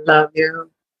just can love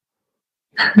you.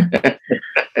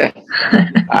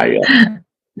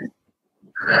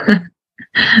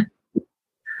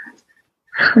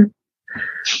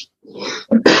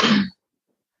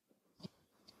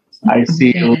 I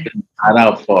see you in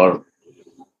Dhara for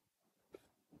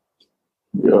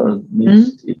your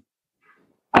niece.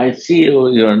 I see you,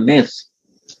 your niece,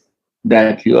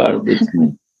 that you are with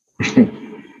me.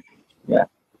 Yeah.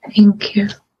 Thank you.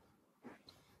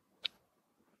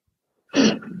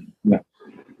 Yeah.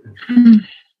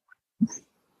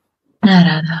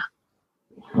 Radha.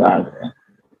 Radha.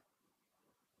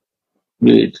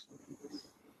 Good.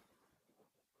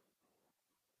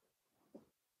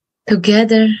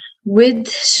 Together with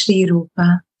Sri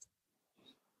Rupa,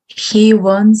 he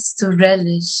wants to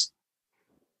relish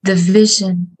the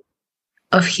vision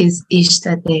of his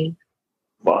Ishtadev.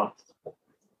 Wow.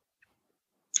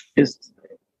 This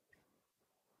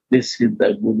is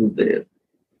the Gurudev.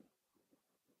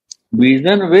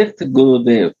 Vision with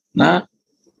Gurudev, na?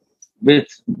 With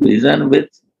vision with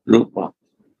Rupa.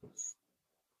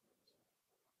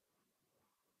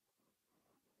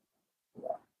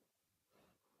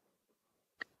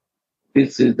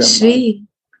 This is the Shri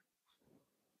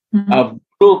of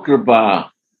Guru Kripa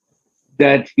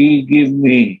that he give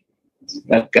me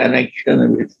the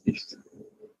connection with this.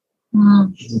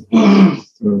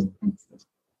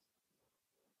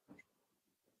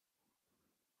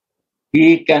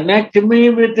 He connect me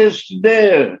with his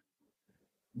Dev.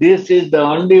 This is the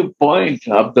only point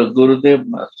of the Gurudev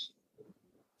Mas.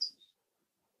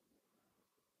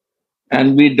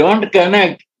 And we don't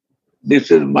connect. This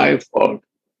is my fault.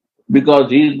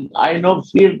 Because I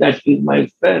feel that he's my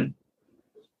friend.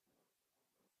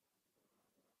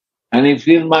 And if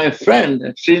he's my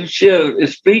friend, sincere,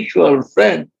 spiritual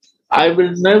friend, I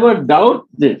will never doubt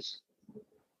this.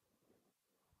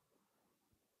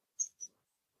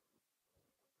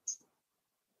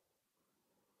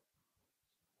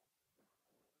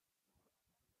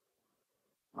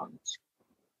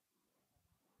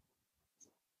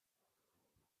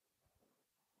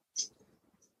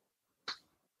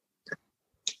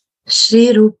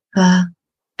 Sri Rupa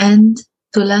and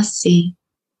Tulasi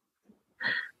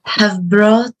have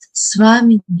brought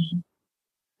Swamini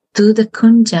to the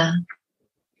Kunja,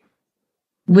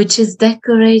 which is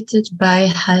decorated by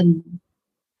Hari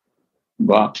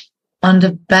Wow. on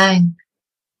the bank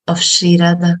of Sri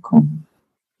Radha Kund.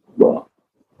 Wow.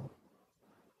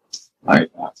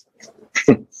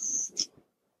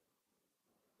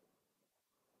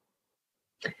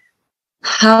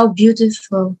 How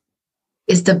beautiful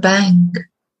is the bank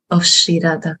of Sri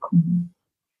Radha Kund.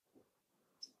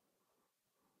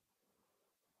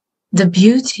 The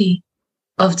beauty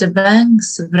of the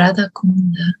banks of Radha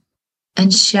Kunda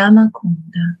and Shyama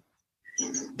Kunda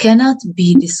cannot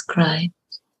be described.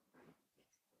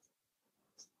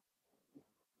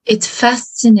 It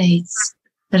fascinates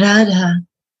Radha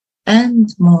and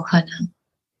Mohana.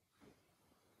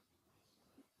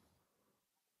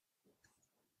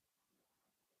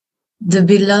 The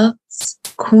beloved's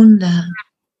Kunda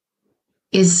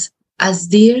is as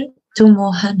dear to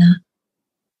Mohana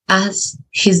as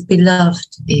his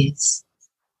beloved is.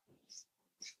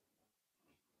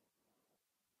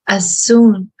 As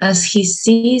soon as he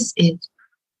sees it,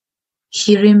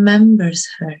 he remembers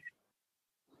her.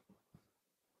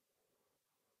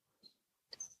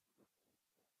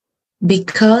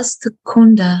 Because the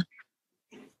Kunda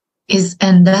is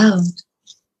endowed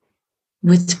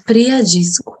with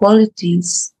Priyaji's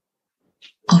qualities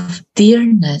of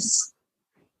dearness,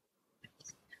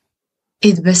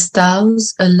 it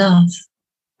bestows a love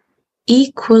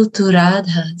equal to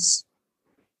Radha's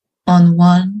on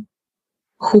one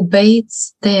who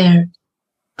bathes there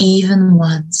even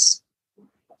once.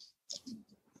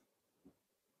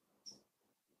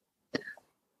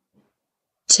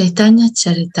 Chaitanya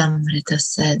Charitamrita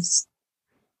says,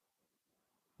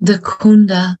 the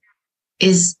Kunda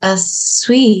is as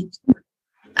sweet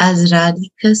as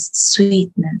Radhika's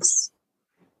sweetness,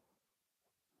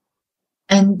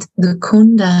 and the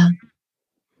Kunda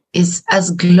is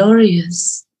as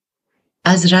glorious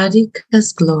as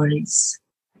Radhika's glories.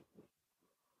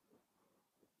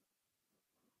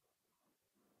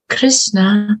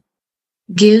 Krishna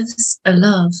gives a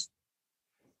love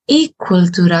equal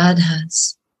to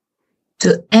Radha's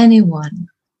to anyone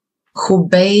who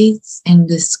bathes in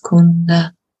this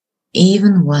Kunda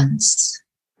even once.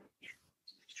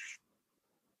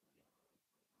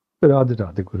 Radhe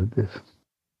Radhe Gurudev.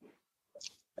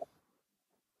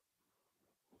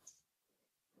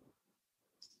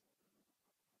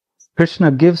 Krishna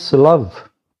gives love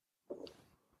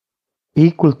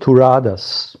equal to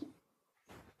Radha's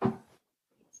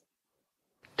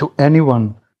to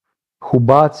anyone who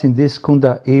baths in this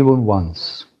Kunda even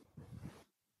once.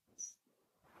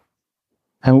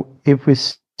 And if we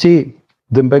see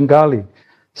the Bengali,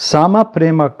 Sama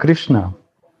Prema Krishna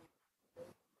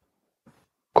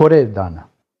Kore Dana.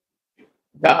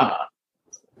 Yeah.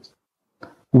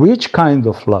 Which kind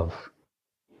of love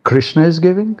Krishna is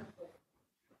giving?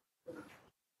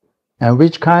 And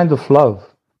which kind of love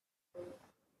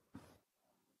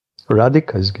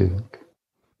Radhika is giving?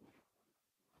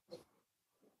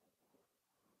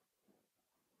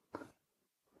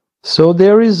 So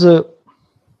there is a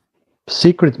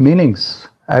secret meanings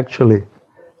actually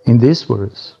in these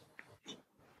words.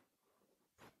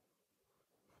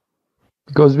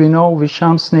 Because we know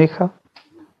Visham Sneha,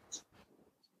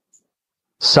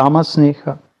 Sama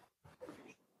Sneha,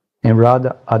 and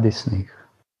Radha Adi Sneha.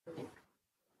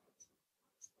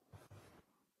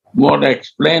 More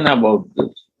explain about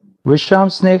this. Visham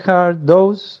Sneha are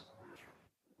those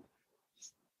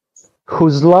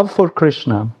whose love for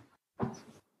Krishna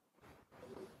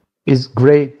is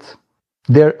great.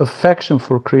 Their affection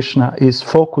for Krishna is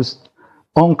focused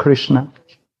on Krishna.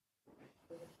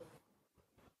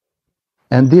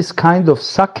 And this kind of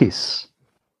Sakhis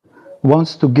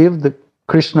wants to give the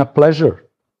Krishna pleasure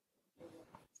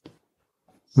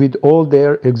with all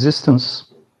their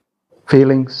existence,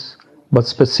 feelings, but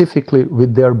specifically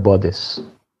with their bodies.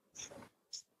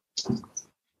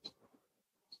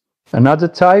 Another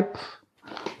type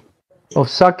of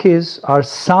Sakhis are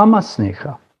Sama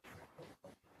Sneha.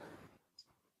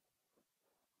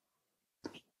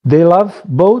 They love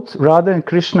both Radha and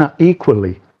Krishna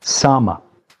equally, Sama.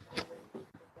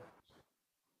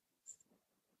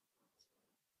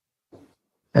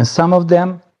 And some of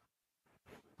them,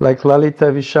 like Lalita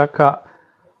Vishaka,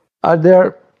 are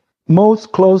their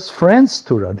most close friends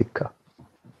to Radhika.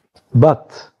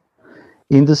 But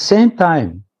in the same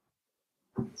time,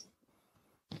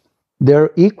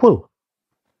 they're equal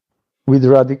with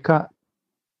Radhika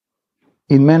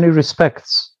in many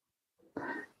respects.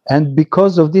 And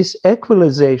because of this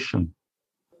equalization,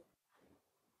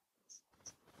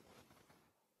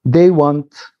 they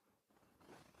want,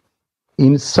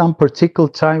 in some particular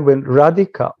time when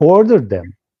Radhika ordered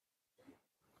them,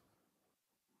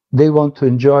 they want to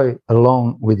enjoy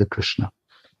alone with the Krishna.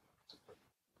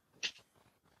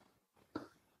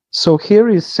 So here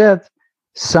is said,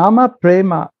 Sama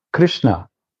Prema Krishna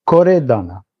Kore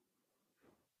Dana.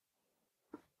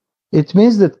 It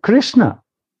means that Krishna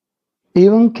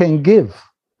even can give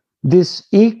this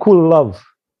equal love.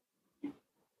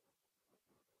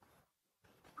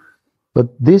 But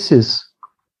this is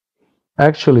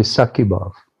actually Sakhi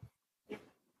Bhav.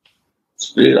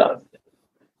 Radhe.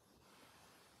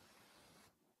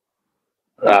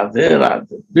 Radhe,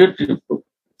 Radhe. Beautiful.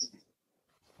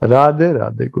 Radhe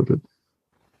Radhe Guru.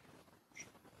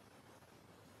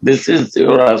 This is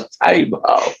your asthai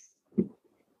bhav.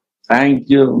 Thank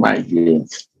you, my dear.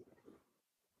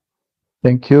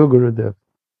 Thank you, Gurudev.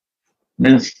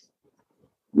 Means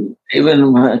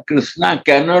even Krishna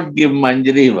cannot give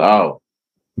Manjari bhav.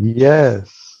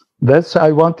 Yes, that's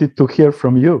I wanted to hear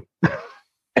from you.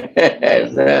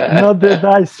 Not that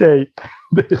I say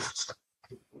this.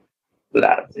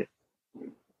 That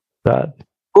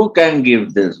Who can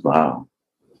give this bhav?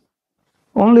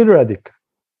 only Radhika.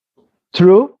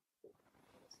 True,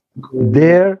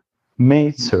 their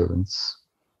maidservants.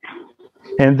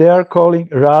 And they are calling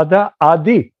Radha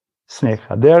Adi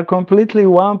Sneha. They are completely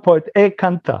 1 point,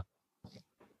 ekanta.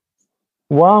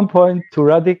 1 point to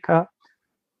Radhika.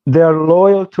 They are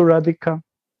loyal to Radhika.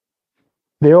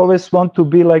 They always want to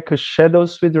be like a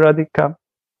shadows with Radhika.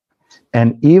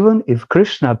 And even if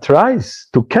Krishna tries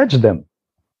to catch them,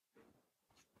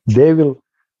 they will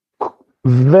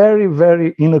very,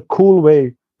 very, in a cool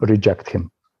way, reject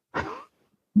him.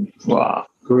 Wow.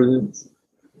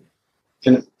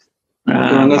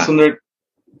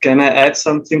 Can I add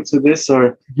something to this?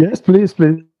 Or Yes, please,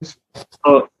 please.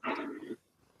 oh,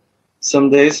 some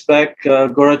days back,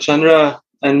 Gaurachandra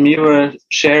and me were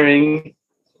sharing,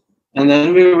 and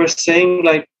then we were saying,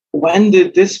 like, when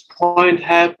did this point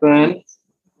happen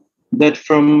that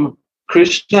from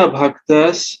Krishna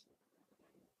Bhaktas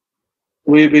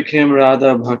we became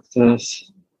Radha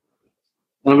Bhaktas?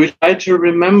 And we try to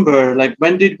remember, like,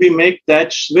 when did we make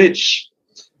that switch?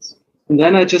 And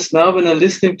then I just now, when I'm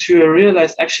listening to you, I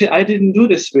realized, actually, I didn't do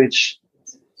the switch.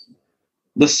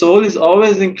 The soul is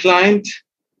always inclined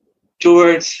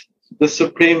towards the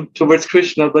Supreme, towards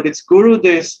Krishna, but it's Guru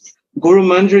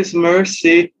Manjari's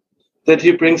mercy that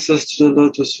he brings us to the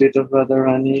lotus feet of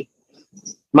Radharani.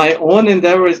 My own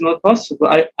endeavor is not possible.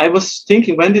 I was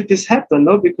thinking, when did this happen?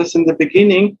 No, because in the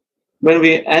beginning, when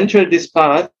we entered this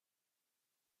path,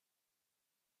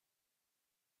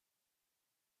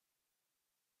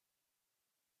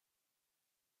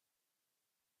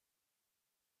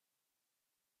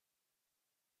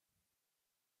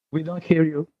 We don't hear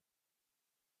you.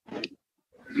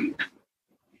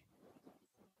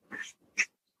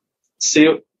 see,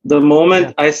 the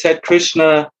moment I said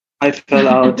Krishna, I fell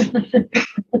out.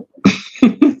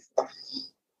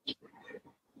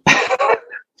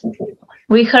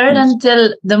 We heard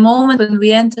until the moment when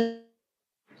we entered.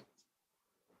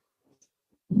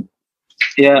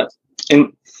 Yeah,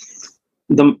 in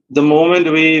the moment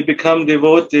we become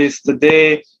devotees,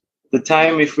 the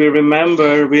time, if we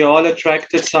remember, we all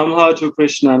attracted somehow to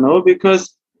Krishna, no?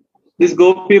 Because this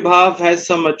Gopi Bhav has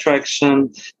some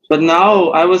attraction. But now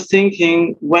I was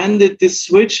thinking, when did this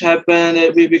switch happen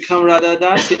that we become Radha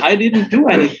Dasi? I didn't do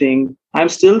anything. I'm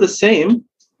still the same.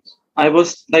 I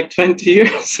was like 20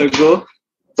 years ago.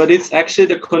 But it's actually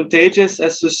the contagious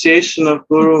association of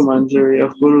Guru Manjari,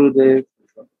 of Guru Dev.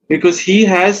 Because he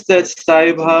has that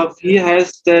Sthai Bhav, he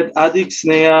has that Adik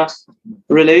Sneha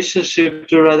relationship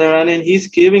to Radharani, and he's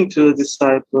giving to the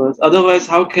disciples. Otherwise,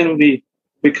 how can we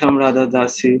become Radha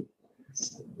Dasi?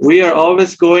 We are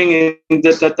always going in the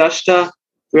Tatashta,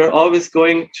 we are always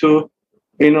going to,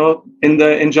 in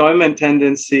the enjoyment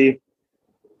tendency.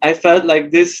 I felt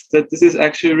like that this is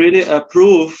actually really a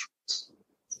proof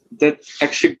that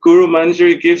actually Guru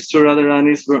Manjari gives to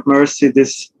Radharani's mercy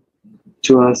this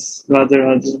to us. Radha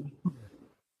Radha.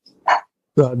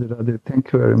 Radha Radha,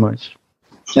 thank you very much.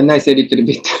 Can I say a little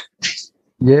bit?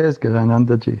 Yes,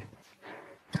 Gajanandaji.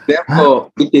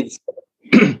 Therefore, it is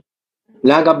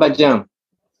Raga Bhajan,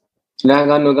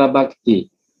 Raga Nuga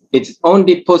Bhakti. It's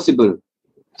only possible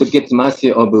to get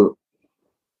mercy of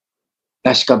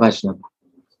Rashika Vaishnava.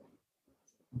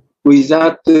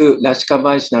 Without Rashika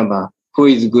Vaishnava, who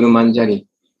is Guru Manjari,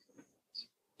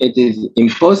 it is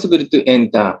impossible to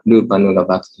enter Rupa Nuga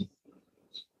Bhakti.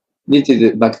 This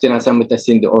is Bhaktivinoda Samhita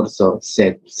Sindhu also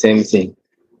said, same thing.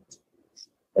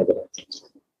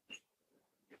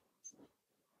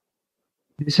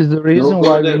 This is the reason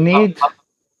why we need...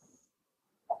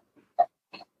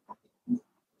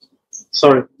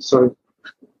 Sorry.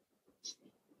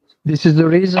 This is the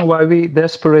reason why we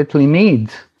desperately need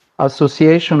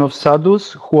association of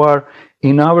sadhus who are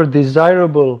in our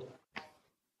desirable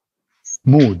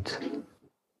mood.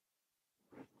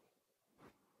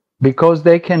 Because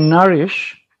they can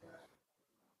nourish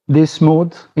this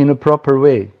mood in a proper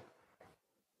way.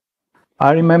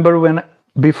 I remember when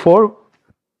before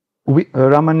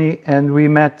Ramani and we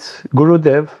met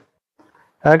Gurudev,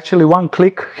 actually one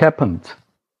click happened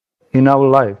in our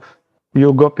life.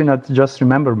 You, Gopinath, just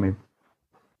remember me.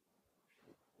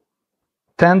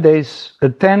 10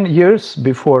 years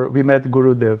before we met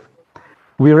Gurudev,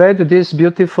 we read this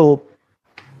beautiful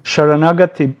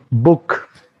Sharanagati book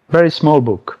very small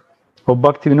book of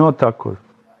Bhaktivinoda Thakur.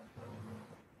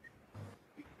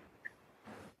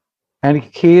 And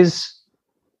he is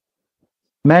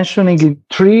mentioning in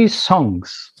 3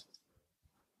 songs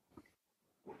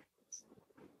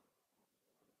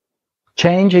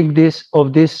changing this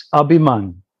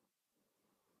Abhiman,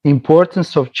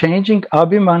 importance of changing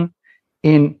Abhiman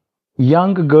in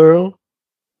young girl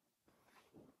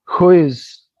who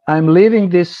is, I'm leaving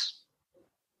this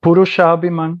Purusha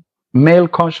Abhiman, male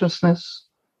consciousness,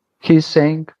 he's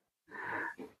saying,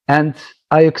 and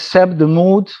I accept the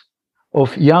mood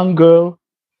of young girl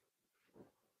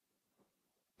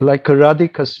like a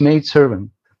Radhika's maidservant,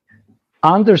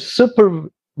 under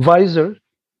supervisor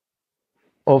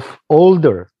of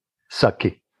older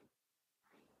Saki.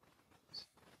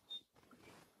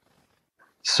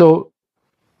 So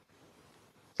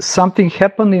something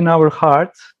happened in our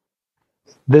heart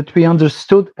that we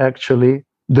understood actually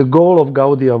the goal of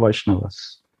Gaudiya Vaishnavas.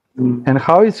 And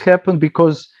how it's happened,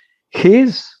 because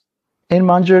he's in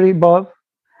Manjari Bhav,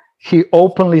 he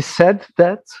openly said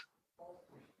that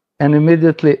and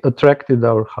immediately attracted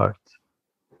our heart.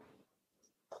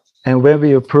 And when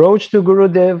we approached the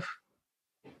Gurudev,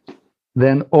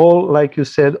 then all, like you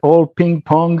said, all ping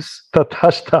pongs,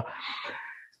 tatashta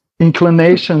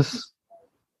inclinations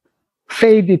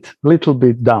faded little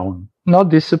bit down. Not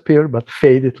disappear, but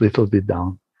faded little bit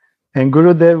down. And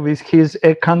Gurudev with his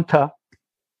Ekanta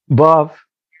Bhav,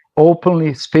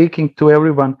 openly speaking to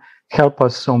everyone, help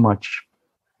us so much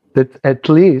that at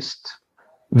least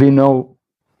we know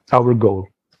our goal.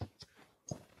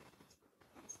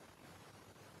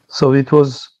 So it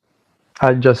was,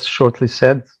 I just shortly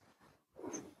said,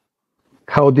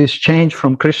 how this change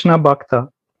from Krishna Bhakta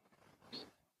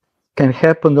can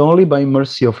happen only by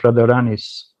mercy of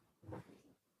Radharani's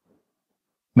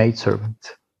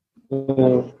maidservant.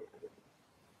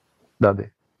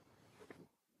 Dade.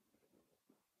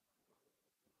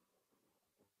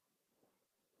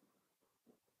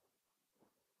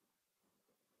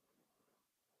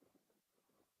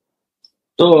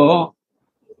 So,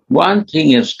 one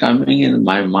thing is coming in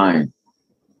my mind.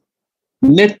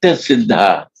 Nitya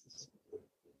Siddha,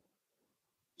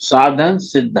 Sadhan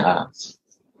Siddha.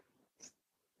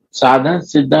 Sadhan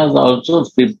Siddha is also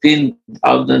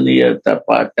 15,000 years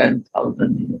tapa,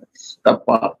 10,000 years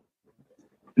tapa.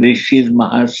 Rishis,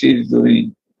 Maharshis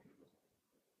doing.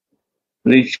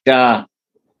 Risha,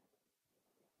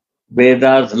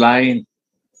 Vedas line,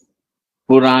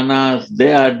 Puranas,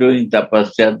 they are doing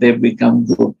tapasya, they become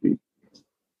gopi.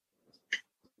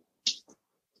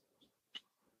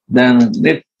 Then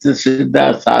Nitya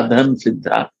Siddha, Sadhan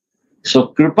Siddha. So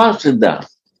Kripa Siddha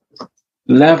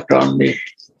left only.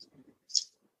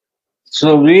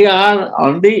 So we are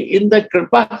only in the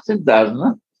Kripa Siddha,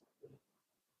 no?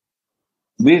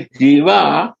 With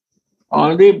Jiva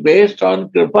only based on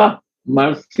Kripa,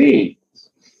 mercy.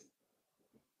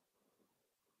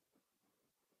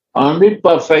 Only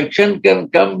perfection can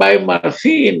come by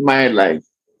mercy in my life.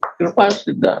 Kripa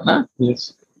Siddha, no?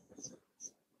 Yes.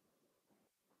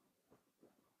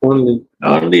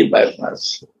 Only by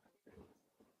mercy.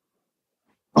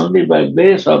 Only by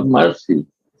base of mercy.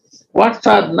 What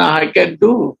sadhana I can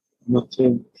do?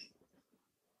 Nothing.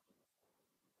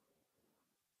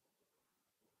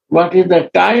 What is the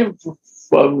time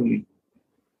for me?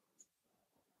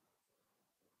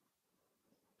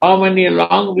 How many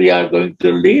long we are going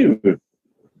to live?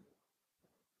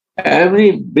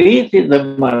 Every breath is a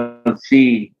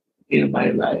mercy in my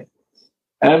life.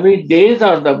 Every day is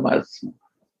the mercy.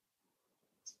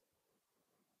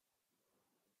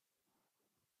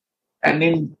 And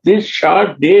in these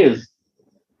short days,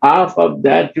 half of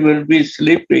that you will be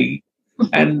sleeping,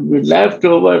 and left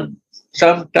over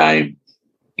some time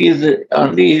is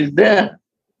there.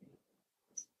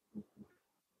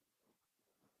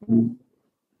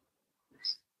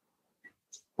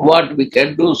 What we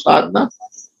can do, sadhana?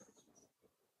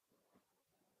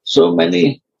 So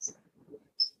many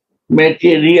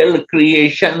material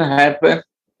creation happen.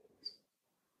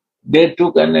 They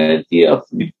took energy of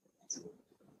me.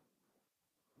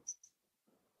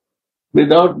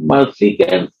 Without mercy,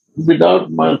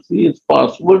 it's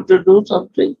possible to do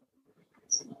something.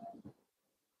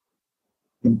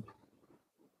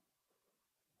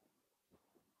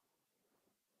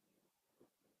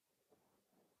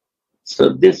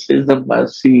 So this is the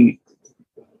mercy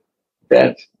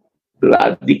that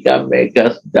Radhika makes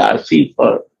us dasi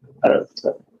for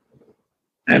herself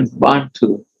and want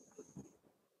to.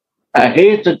 I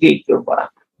hate to keep Kripa.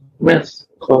 Means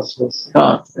causeless.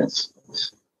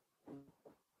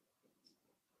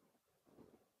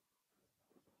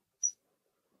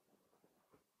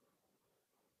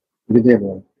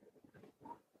 Vidya.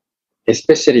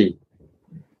 especially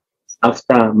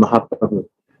after Mahaprabhu.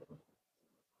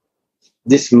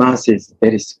 This Mass is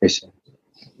very special.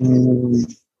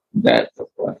 That's the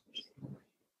point.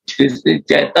 This is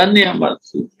Chaitanya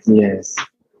mercy. Yes.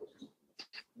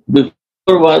 Before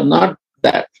was not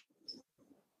that.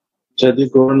 Jadi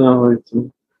Gorna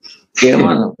hoitu.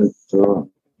 Kevan hoitu.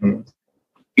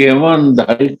 Kevan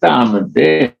Dharitam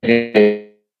De.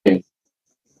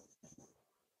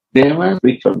 Devan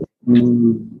spiritual.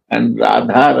 And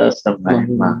Radha Rasa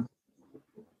Mahima.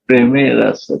 Preme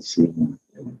Rasa Sima.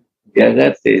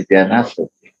 Jagate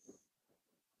Janasati.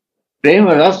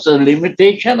 Prema Rasa,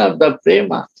 limitation of the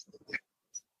Prema.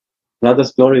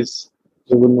 Radha's glories.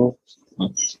 You will know.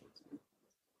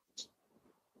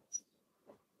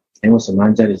 And also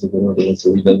Manjari is a good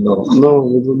so we don't know. No,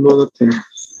 we don't know the thing.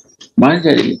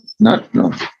 Manjari, not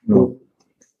no. No.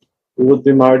 It would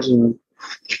be marginal.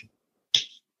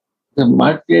 The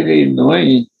Manjari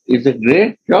knowing is a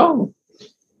great job.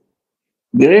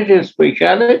 Great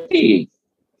speciality.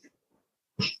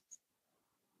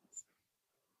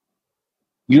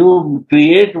 You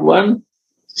create one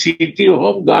city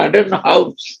home garden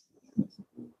house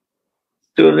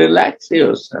to relax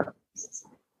yourself.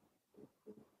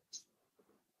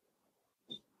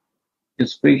 A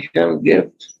special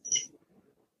gift.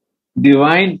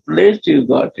 Divine place you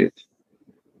got it.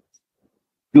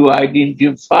 To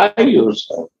identify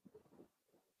yourself.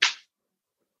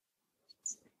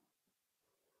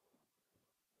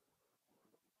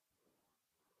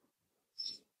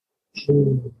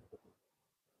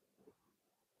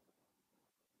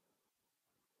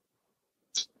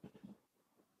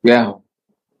 Yeah.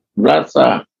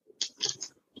 Rasa.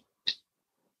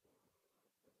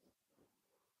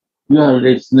 You are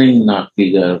listening,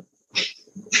 naughty girl.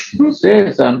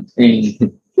 Say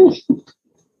something.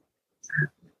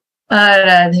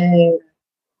 Radhe.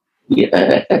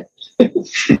 Yeah.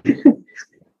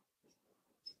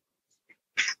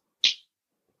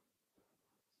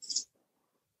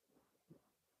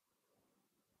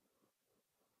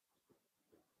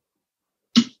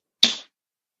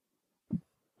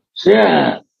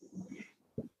 Yeah.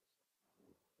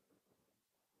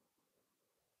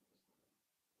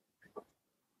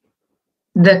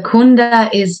 The kunda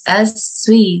is as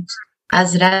sweet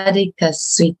as Radhika's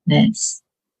sweetness.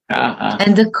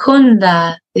 And the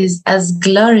kunda is as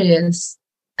glorious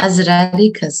as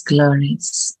Radhika's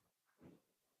glories.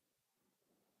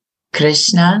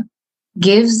 Krishna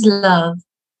gives love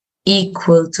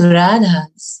equal to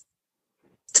Radha's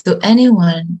to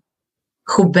anyone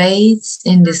who bathes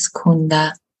in this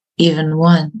kunda even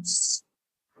once.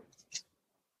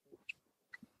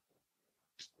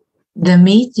 The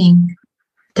meeting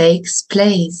takes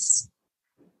place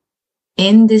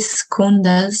in this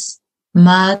kunda's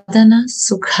Madana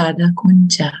Sukhada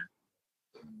Kunja.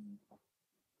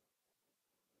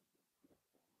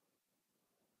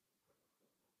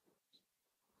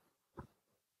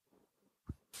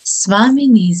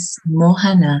 Swamini's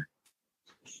Mohana,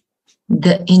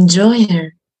 the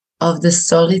enjoyer of the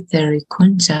solitary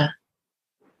kunja,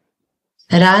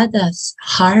 Radha's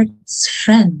heart's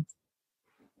friend,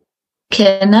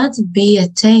 cannot be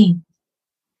attained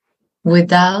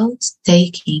without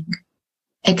taking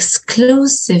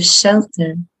exclusive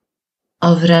shelter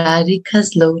of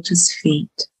Radhika's lotus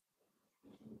feet.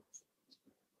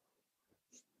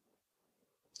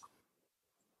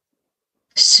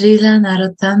 Srila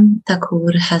Narottam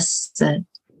Thakur has said,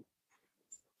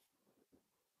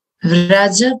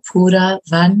 Vraja Pura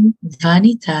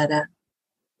Vanitara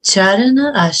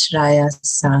Charana Ashraya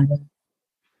Sara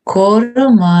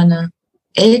Koromana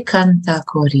Ekanta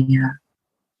Koriya.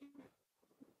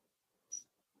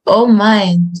 O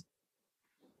mind,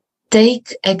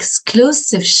 take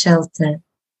exclusive shelter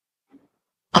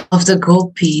of the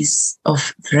gopis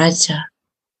of Vraja.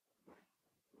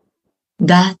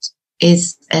 That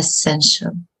is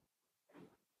essential.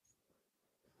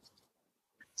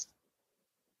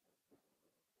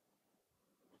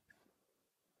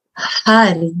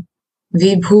 Hari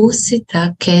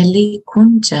Vibhusita Keli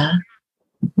Kunja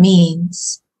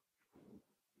means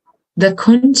the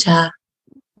kunja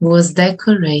was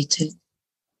decorated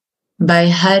by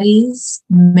Hari's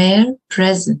mere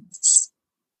presence,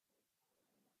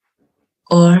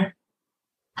 or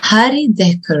Hari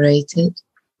decorated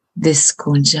this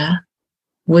kunja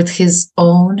with his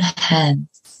own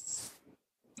hands.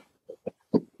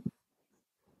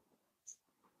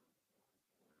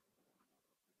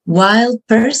 While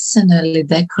personally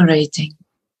decorating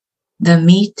the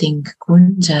meeting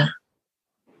kunja,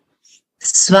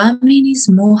 Swamini's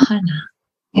Mohana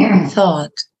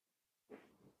thought,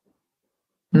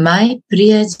 my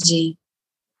Priyaji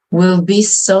will be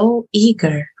so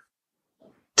eager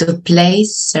to play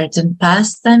certain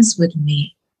pastimes with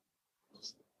me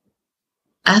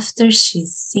after she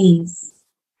sees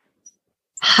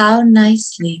how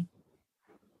nicely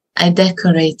I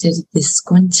decorated this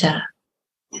kuncha.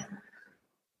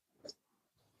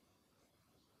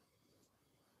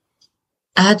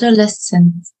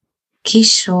 Adolescent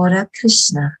Kishora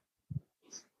Krishna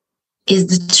is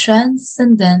the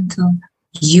transcendental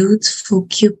youthful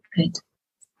Cupid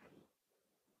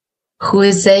who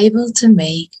is able to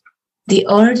make the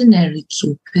ordinary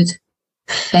Cupid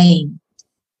faint.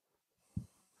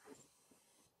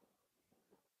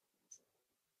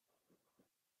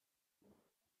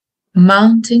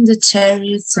 Mounting the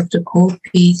chariots of the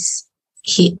gopis,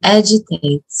 he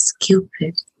agitates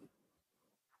Cupid.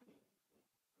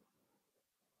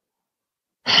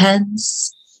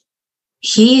 Hence,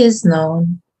 he is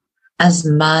known as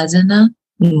Madana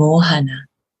Mohana.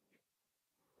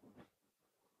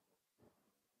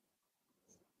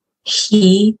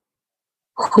 He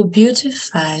who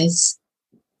beautifies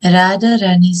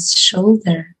Radharani's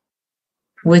shoulder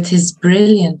with his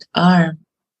brilliant arm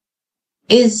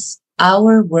is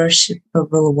our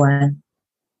worshipable one.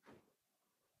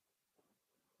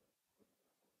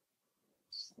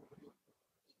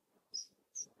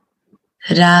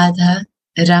 Radha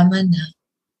Ramana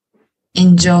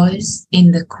enjoys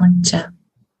in the kunja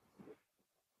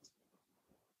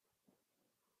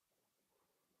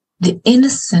the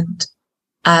innocent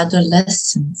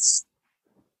adolescence,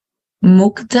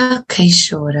 Mukta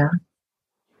Kaishora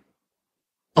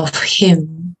of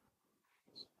him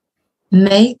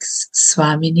makes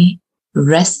Swamini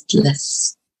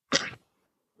restless.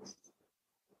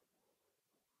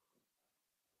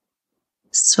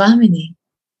 Swamini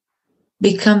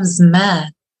becomes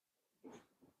mad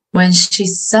when she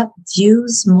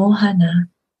subdues Mohana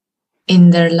in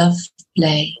their love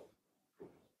play.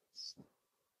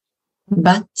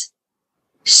 But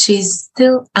she's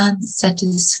still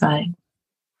unsatisfied,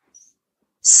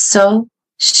 so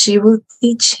she will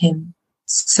teach him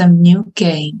some new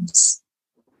games.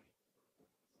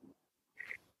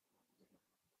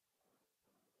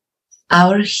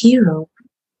 Our hero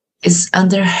is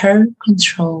under her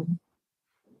control,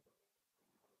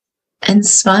 and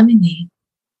Swamini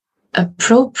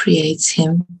appropriates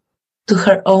him to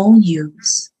her own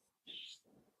use.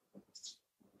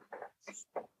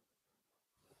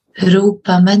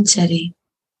 Rupa, Manjari,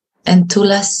 and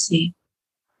Tulasi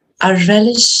are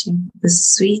relishing the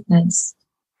sweetness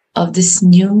of this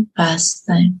new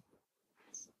pastime.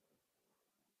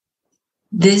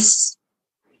 This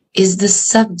is the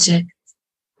subject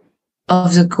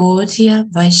of the Gaudiya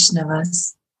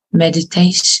Vaishnavas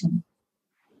meditation.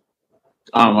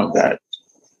 Oh my God.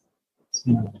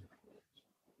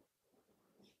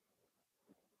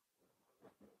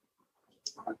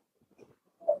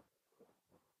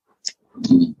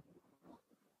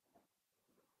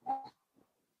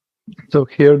 So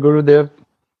here, Gurudev,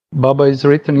 Baba is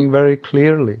written very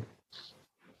clearly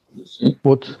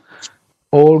what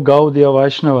all Gaudiya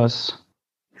Vaishnavas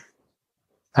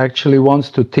actually wants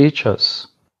to teach us.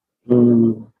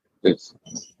 Yes.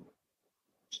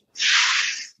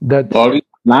 That Volume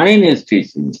 9 is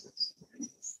teaching us.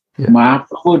 Yeah.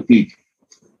 Mahaprabhu teaching.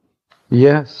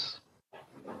 yes,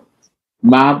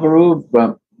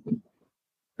 Mahaprabhu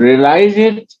realized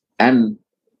it and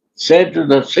said to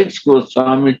the 6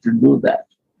 Goswami to do that.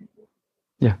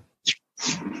 yeah.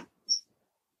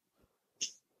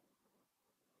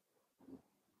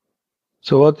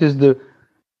 So what is the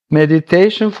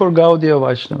meditation for Gaudiya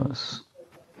Vaishnavas?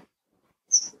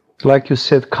 Like you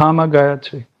said, Kama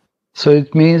Gayatri. So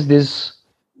it means this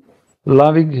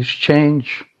loving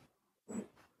exchange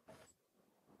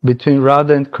between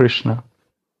Radha and Krishna,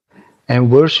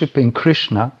 and worshipping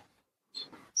Krishna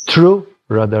through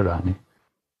Radharani.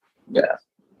 Yeah.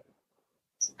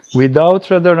 Without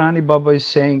Radharani, Baba is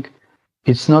saying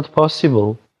it's not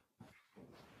possible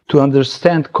to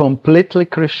understand completely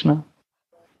Krishna,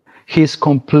 his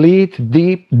complete,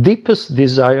 deepest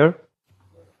desire,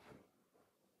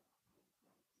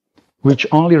 which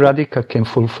only Radhika can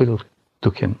fulfill to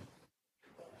him.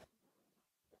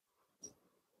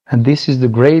 And this is the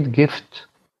great gift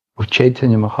of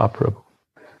Chaitanya Mahaprabhu.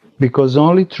 Because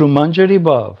only through Manjari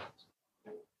Bhav,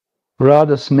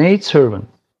 Radha's maidservant,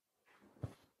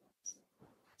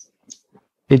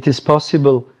 it is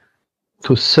possible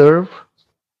to serve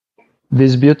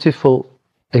this beautiful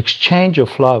exchange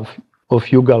of love of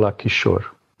Yugala Kishore.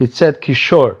 It said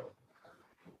Kishore.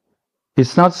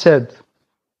 It's not said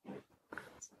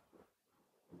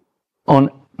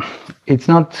it's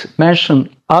not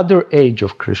mentioned other age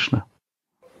of Krishna.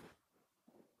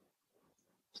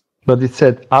 but it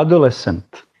said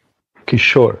adolescent,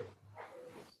 Kishore.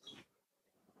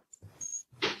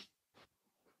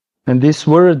 And this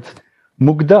word,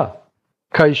 Mugda,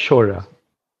 Kaishora.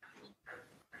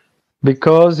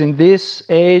 Because in this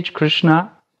age,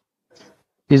 Krishna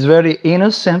is very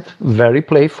innocent, very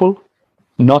playful,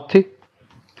 naughty.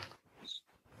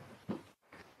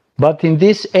 But in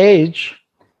this age,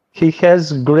 he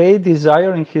has great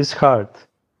desire in his heart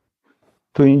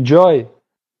to enjoy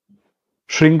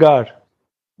Shringar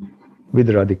with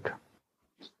Radhika,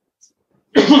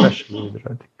 especially with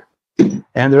Radhika.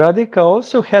 And Radhika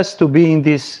also has to be in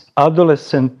this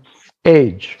adolescent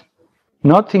age,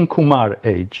 not in Kumar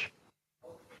age,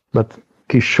 but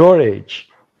Kishore age,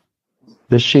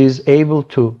 that she is able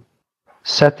to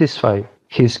satisfy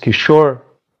his Kishore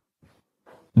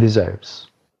desires.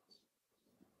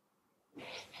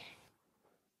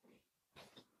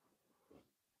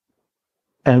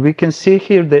 And we can see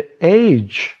here the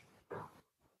age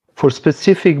for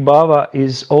specific bhava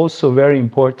is also very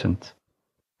important.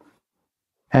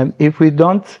 And if we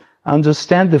don't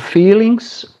understand the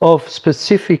feelings of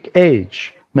specific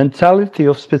age, mentality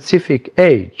of specific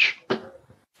age,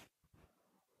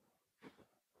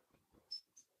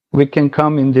 we can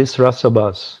come in this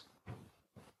rasabhas.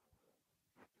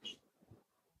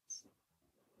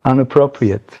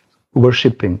 Inappropriate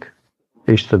worshipping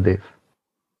Ishtadev.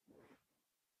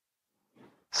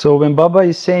 So when Baba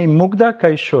is saying Mugda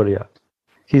Kaishorya,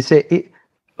 he say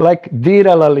like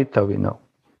Dhira Lalita, we know.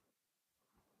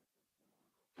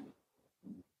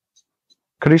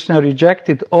 Krishna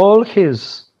rejected all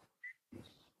his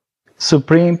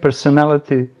supreme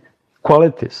personality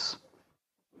qualities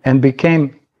and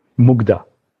became Mugda,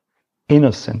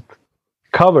 innocent,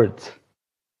 covered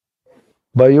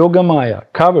by Yoga Maya,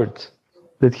 covered,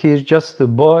 that he is just a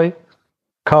boy,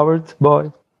 covered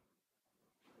boy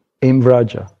in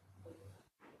Vraja.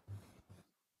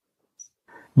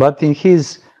 But in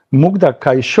his Mugda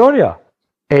Kaishorya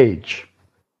age,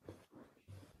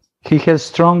 he has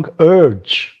strong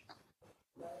urge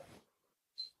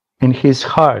in his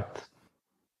heart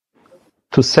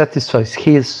to satisfy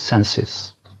his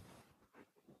senses.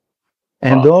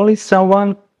 And only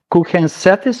someone who can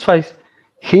satisfy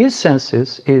his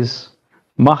senses is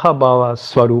Mahabhava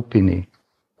Swarupini,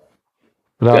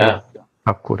 Radha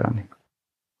Thakurani.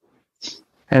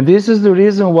 And this is the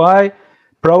reason why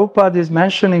Prabhupada is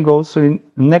mentioning also in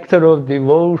Nectar of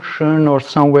Devotion or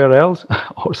somewhere else,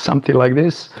 or something like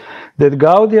this, that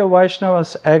Gaudiya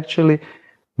Vaishnavas actually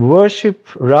worship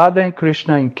Radha and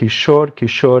Krishna in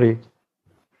Kishori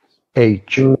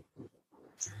age.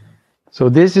 So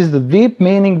this is the deep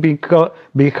meaning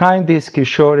behind this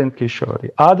Kishore and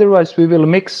Kishori. Otherwise we will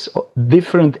mix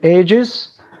different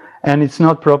ages and it's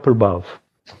not proper bhav.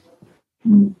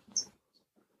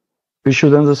 We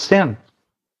should understand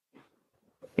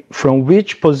from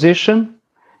which position,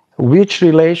 which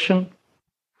relation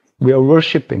we are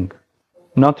worshipping,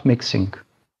 not mixing.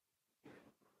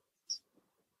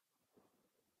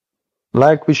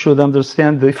 Like we should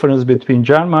understand the difference between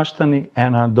Janmashtami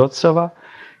and Andotsava,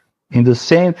 in the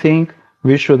same thing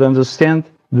we should understand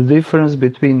the difference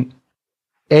between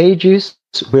ages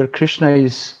where Krishna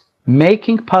is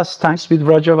making pastimes with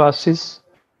Vrajavasis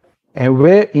and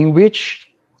where in which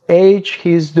age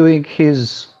he is doing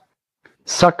his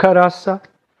Sakarasa,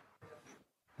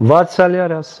 Vatsalya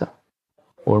Rasa,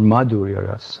 or Madhurya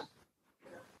Rasa.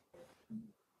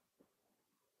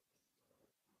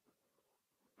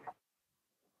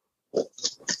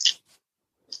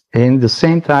 And the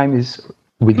same time is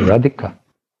with Radhika.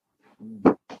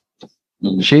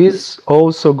 She is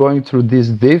also going through these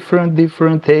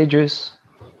different ages,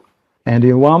 and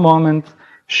in one moment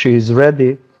she is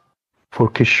ready for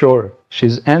Kishore.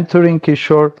 She's entering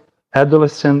Kishore,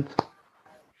 adolescent,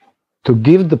 to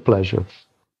give the pleasure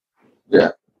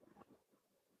to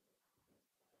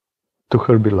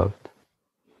her beloved.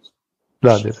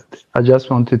 Radhe, Radhe. I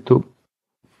just wanted to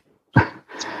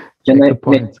make a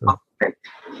point.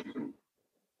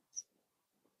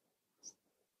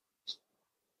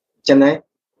 Can I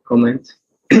comment?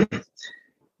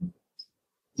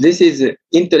 This is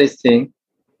interesting.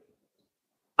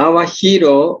 Our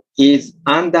hero is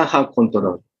under her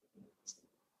control.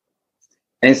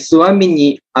 And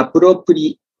Swamini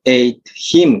appropriate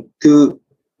him to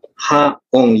her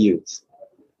own use.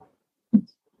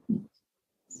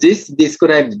 This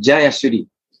describes Jayashri.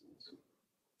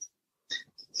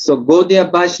 So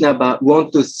Gaudiya Vaishnava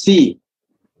want to see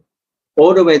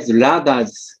always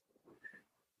Radha's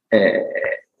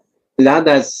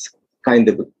kind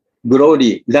of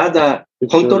glory, Radha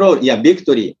control,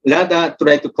 victory. Radha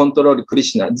try to control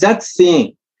Krishna. That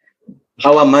thing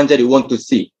our Manjari want to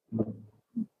see.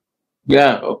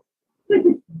 Yeah.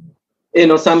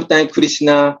 Sometimes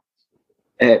Krishna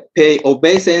pay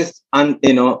obeisance and,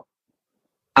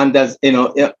 under,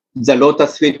 the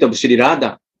lotus feet of Sri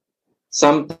Radha.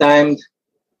 Sometimes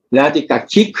Radhika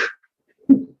kick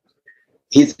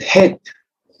his head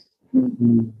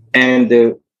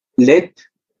and let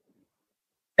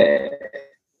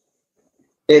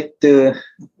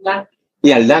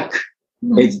luck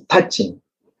is touching.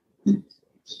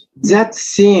 That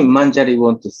scene Manjari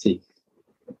want to see.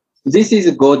 This is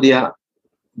Gaudiya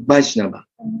Vaishnava.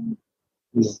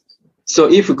 So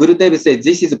if Gurudev says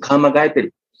this is Kama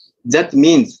Gayatri, that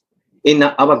means in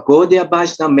our Gaudiya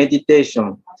Vaishnava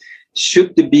meditation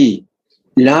should be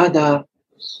Radha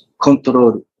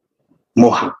control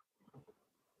Moha.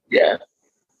 Yeah.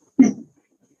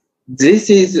 This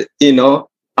is,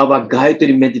 our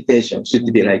Gayatri meditation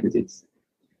should be like this.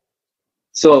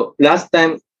 So last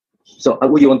time,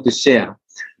 we want to share.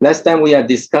 Last time we are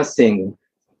discussing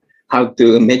how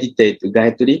to meditate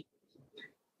Gayatri.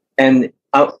 And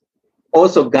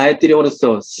also Gayatri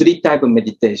also 3 types of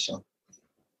meditation.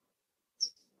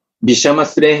 Vishama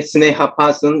Sneha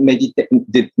person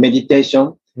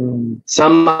meditation.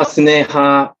 Samma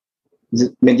Sneha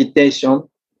meditation.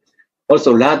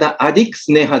 Also Radha Adik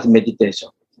Sneha's meditation.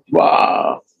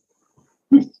 Wow.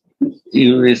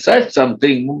 You research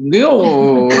something new.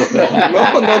 No,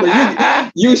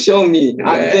 you show me.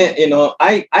 Yeah. And then,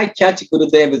 I catch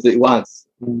Gurudev's once.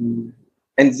 And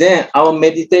then our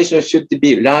meditation should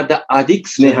be Radha Adik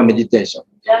Sneha meditation.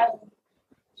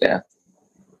 Yeah.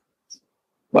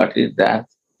 What is that?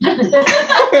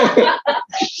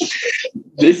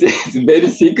 This is very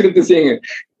secret thing.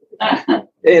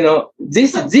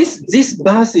 This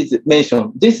verse is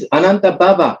mentioned. This Ananta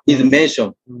Baba is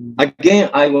mentioned. Again,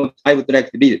 I would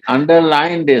like to read.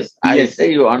 Underline this. I Yes.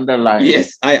 say you underline.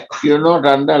 Yes, You not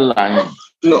underline.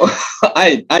 no,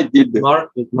 I did.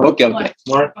 Mark it. Okay. Mark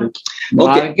it.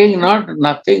 Okay. Marking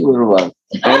nothing will work.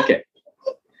 Okay.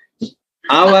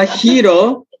 Our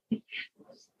hero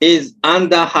is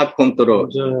under her control.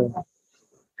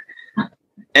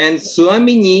 And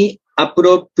Swamini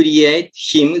appropriate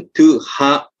him to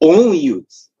her own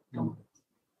use.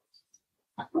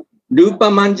 Rupa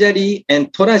Manjari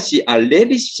and Torashi are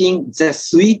relishing the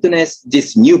sweetness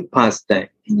this new pastime.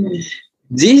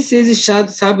 This is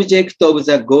subject of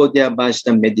the Gaudiya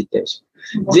Vaishnava meditation.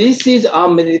 This is our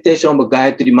meditation of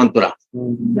Gayatri Mantra.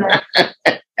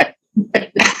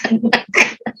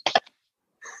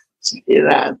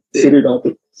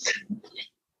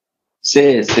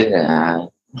 Say.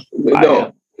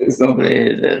 No. So,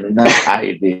 Please, not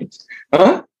hide it.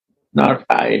 huh? Not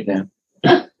hide.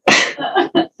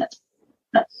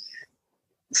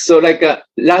 So like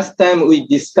last time we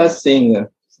discussing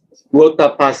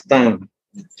water pastime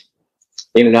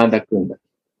in Radhakunda,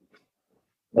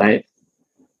 right?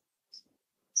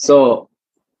 So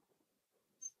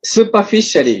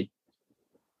superficially,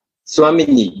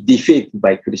 Swamini defeated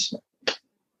by Krishna.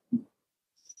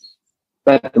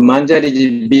 But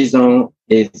Manjari's vision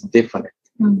is different.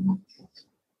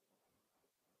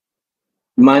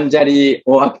 Manjari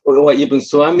or even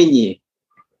Swamini,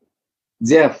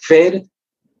 they are failed,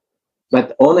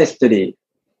 but honestly,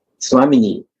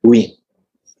 Swamini win.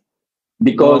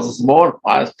 Because more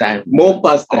pastime.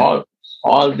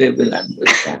 All they will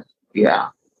understand. Yeah.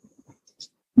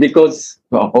 Because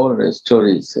The whole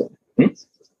story is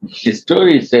the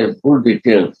story is full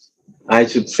details. I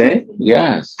should say,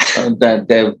 Yes. So that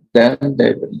they will learn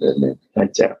it.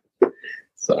 Acha.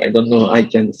 So I don't know. I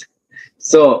can.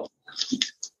 So,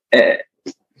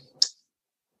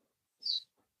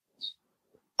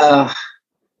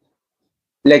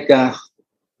 like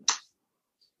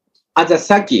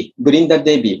Azasaki, Brinda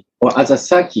Devi, or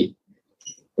Azasaki,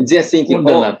 they are thinking,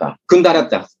 Kundalata.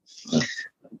 Kundarata.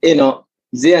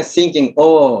 They are thinking,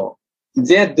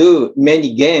 they do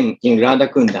many games in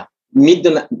Radhakunda,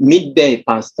 midday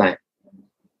pastime.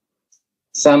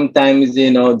 Sometimes,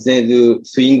 they do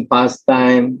swing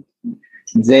pastime.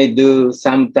 They do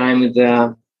sometimes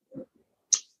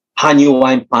honey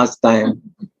wine pastime.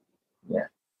 Yeah.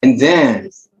 And then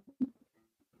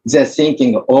they're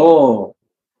thinking,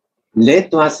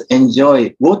 let us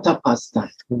enjoy water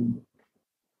pastime.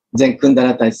 Then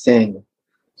Kundarata is saying,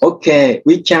 okay,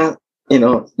 we can,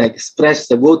 splash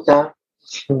the water.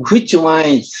 Which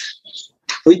one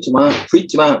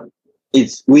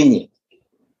is winning?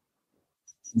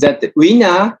 That the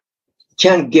winner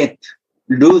can get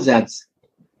loser's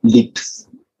lips.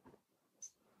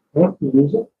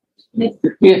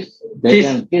 Kiss. They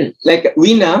can kiss. Like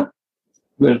winner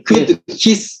Will kiss. could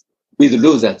kiss with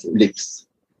loser's lips.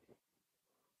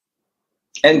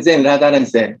 And then Radharani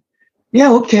said,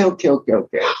 Yeah, okay.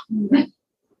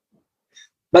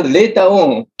 But later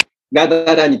on,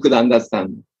 Radharani could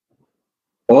understand.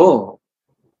 Oh,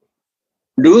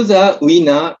 loser,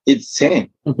 winner is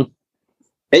same.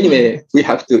 Anyway, we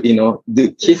have to,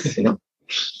 do kiss,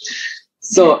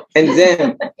 So, and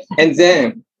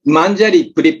then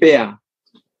Manjari prepare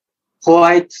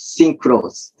white silk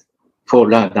clothes for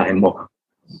Radha and Mohan.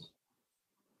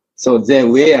 So they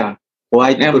wear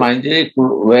white. Yeah, Manjari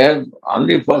wear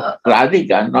only for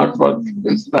Radhika, not for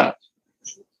Krishna.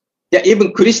 Yeah,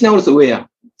 even Krishna also wear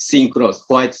silk clothes,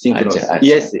 white silk clothes.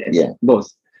 Yes,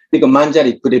 both. Because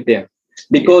Manjari prepare.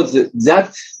 Because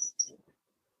that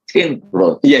Thin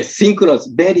clothes. Yes, silk clothes,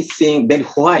 very thin, very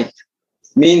white.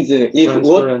 Means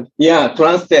Transparent.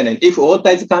 Transparent. If water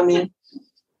is coming,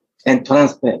 and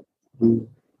transparent.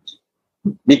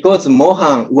 Because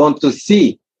Mohan want to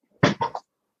see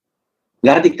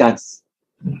Radhika's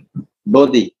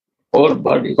body. Whole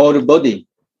body. Whole body.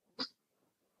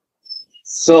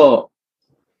 So,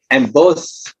 and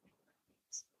both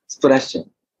expression.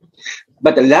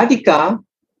 But Radhika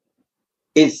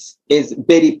is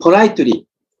very politely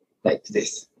like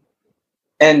this.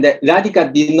 And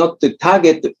Radhika did not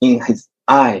target in his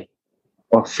eye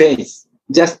or face,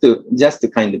 just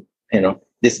kind of,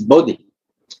 this body.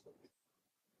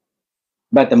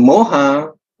 But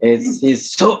Mohan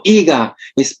is so eager,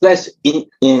 express in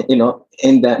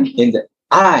the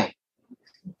eye,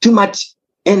 too much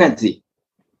energy.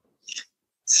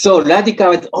 So Radhika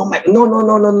was, oh my,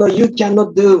 no, you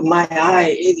cannot do my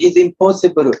eye, it's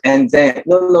impossible. And then,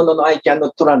 no, I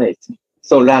cannot tolerate.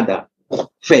 So Radha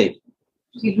failed.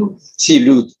 She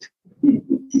lost.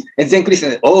 And then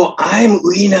Krishna said, oh, I'm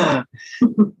winner.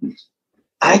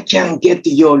 I can get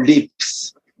your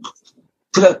lips.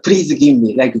 Please give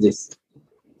me like this.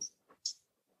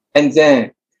 And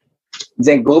then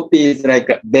Gopi is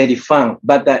like very fun,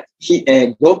 but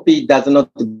Gopi does not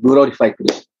glorify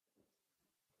Krishna.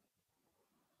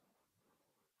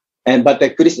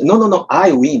 But Krishna, no,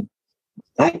 I win.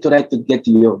 I try to get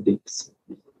your lips.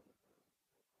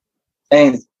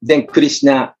 And then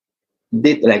Krishna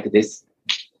did like this.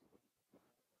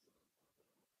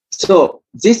 So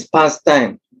this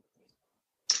pastime,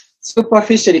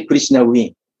 superficially Krishna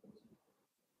win.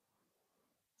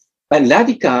 But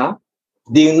Radhika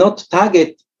did not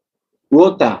target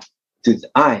water to the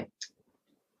eye.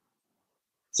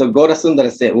 So Gaura Sundara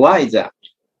said, why is that?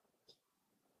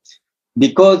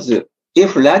 Because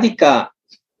if Radhika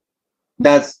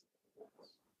does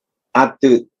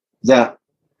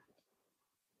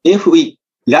if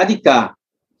Radhika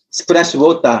splash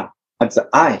water at the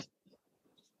eye,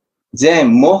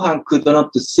 then Mohan could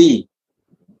not see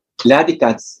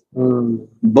Radhika's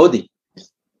body,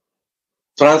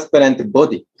 transparent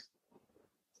body.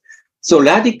 So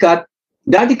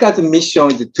Radhika's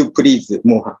mission is to please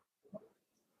Mohan.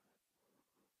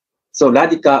 So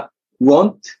Radhika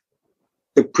wants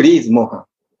to please Mohan.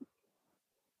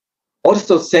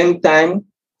 Also, same time,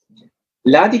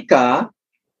 Radhika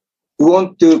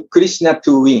wants to Krishna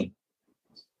to win.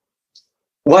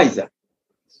 Why is that?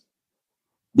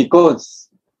 Because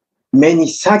many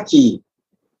Saki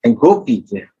and Gopi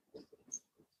there.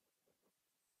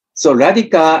 So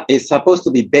Radhika is supposed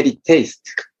to be very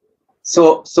chaste.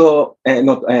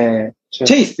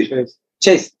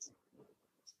 Chaste.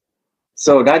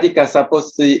 So Radhika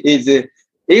supposed to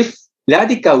if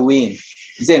Radhika wins,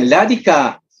 then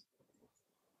Radhika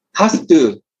has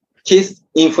to kiss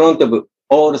in front of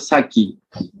all Saki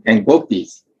and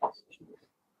Gopis.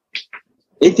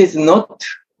 It is not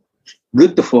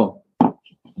good for.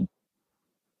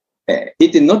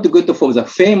 It is not good for the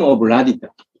fame of Radhika.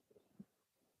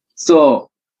 So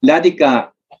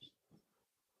Radhika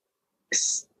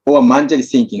or Manjari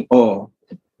thinking,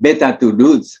 better to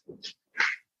lose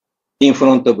in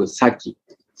front of Saki.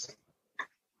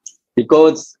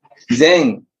 Because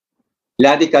then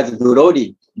Radhika's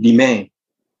glory remains.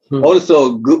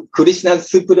 Also, Krishna's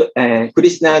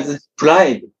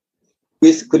pride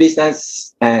with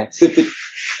Krishna's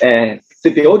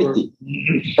superiority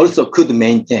also could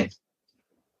maintain.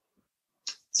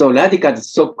 So Radhika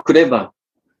is so clever.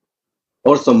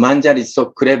 Also, Manjari is so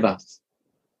clever.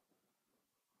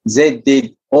 They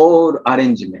did all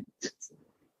arrangement.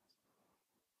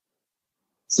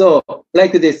 So,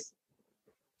 like this.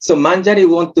 So Manjari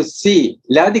wants to see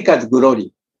Radhika's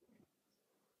glory.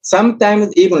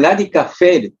 Sometimes even Radhika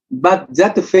failed, but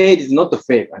that fail is not a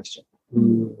fail, actually.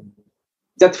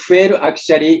 That fail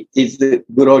actually is the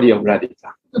glory of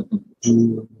Radhika.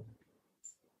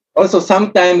 Also,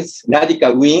 sometimes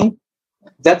Radhika win.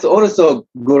 That's also,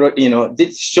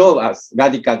 this shows us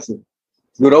Radhika's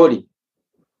glory.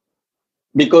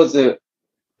 Because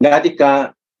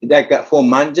Radhika, like for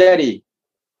Manjari,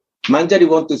 Manjari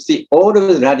want to see all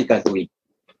of Radhika doing.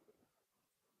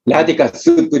 Radhika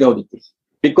superiority.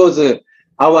 Because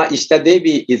our Ishta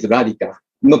Devi is Radhika,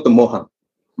 not Mohan.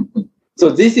 So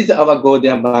this is our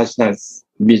Gaudiya Vaishnava's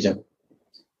vision.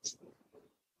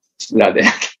 Radha.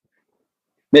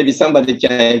 Maybe somebody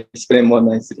can explain more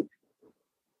nicely.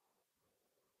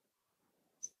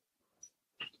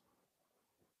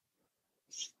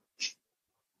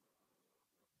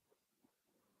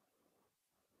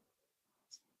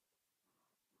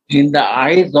 In the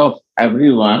eyes of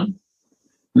everyone,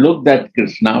 look at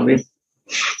Krishna with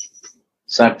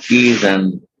Sakis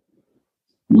and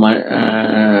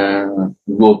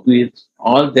gopis,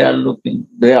 all they are looking.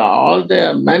 They are all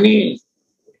there. Many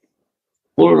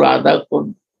full Radha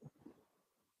could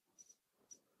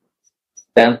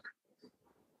dance.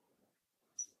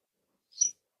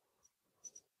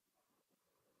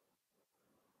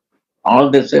 All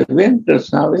they say, win,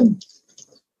 Krishna win.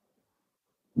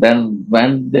 Then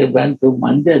when they went to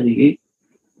Manjari,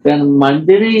 then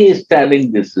Manjari is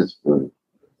telling this story.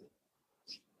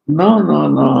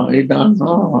 No, you don't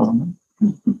know.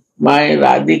 My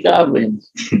Radhika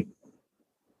wins.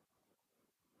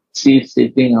 She's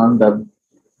sitting on the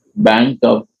bank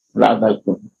of Radha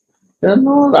Kund.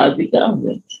 No, Radhika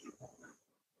wins.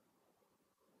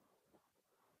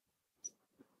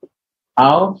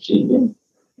 How she wins?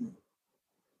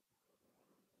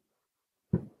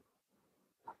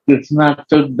 Krishna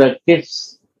took the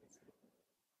kiss.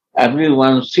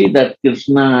 Everyone see that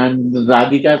Krishna and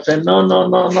Radhika said, no.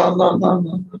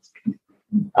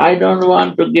 I don't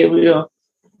want to give you.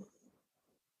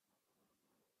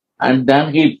 And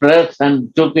then he pressed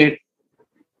and took it.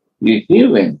 He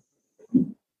went.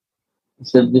 He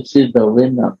said, this is the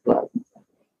win of Radhika.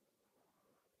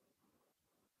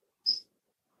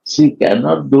 She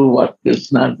cannot do what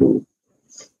Krishna do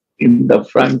in the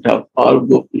front of all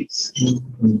gopis.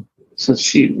 So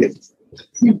she wins.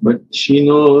 But she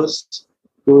knows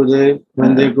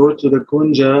when they go to the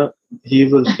Kunja, he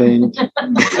will faint.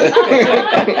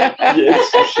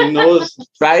 Yes, she knows.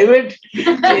 Private?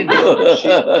 She knows.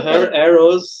 Her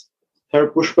arrows,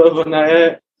 her Pushpa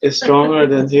Vanaya is stronger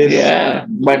than his. Yeah,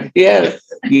 but here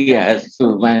he has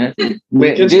to.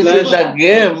 This is the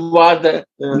game, was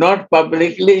not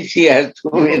publicly, she has to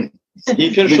win.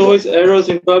 He can show his arrows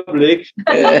in public, he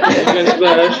can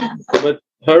splash, but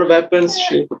her weapons,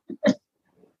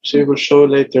 she will show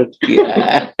later.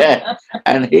 Yeah.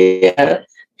 And here,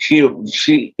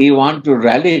 he want to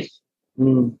relish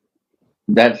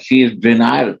that she is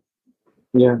denial.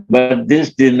 Yeah. But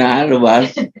this denial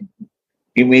was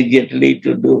immediately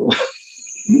to do.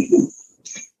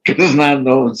 Krishna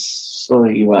knows, so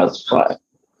he was fine.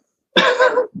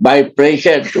 By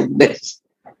pressure to this.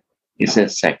 It's a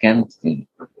second thing.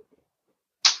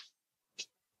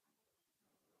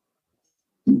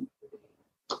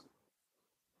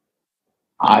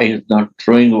 I is not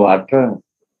throwing water.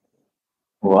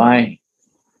 Why?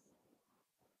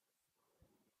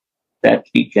 That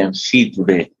he can see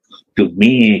today, to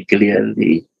me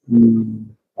clearly,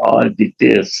 all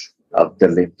details of the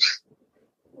limbs.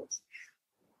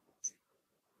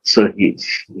 So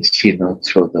she not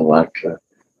throw the water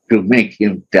to make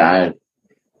him tired,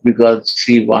 because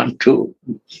she want to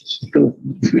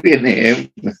win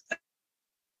him.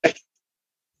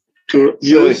 To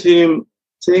use him,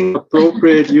 think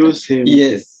appropriate, use him.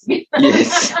 Yes.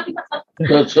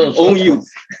 So, Own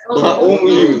use. Own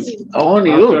use. Own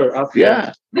you. After.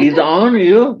 Yeah, his own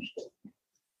you.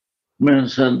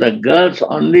 Means the girls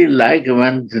only like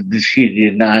when she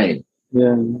denies.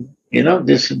 Yeah. You know,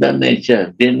 this is the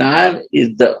nature. Denial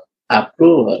is the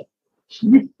approval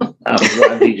of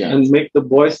Radhika. And make the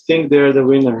boys think they're the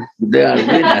winner. They are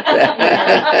winners.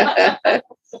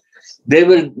 They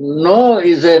will know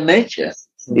is a nature,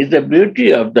 is the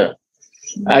beauty of the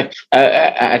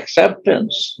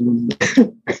acceptance.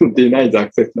 Denies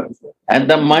acceptance. And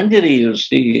the Manjari, you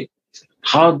see,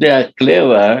 how they are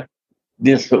clever.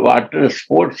 This water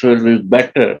sports will be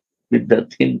better with the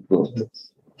thin cloth.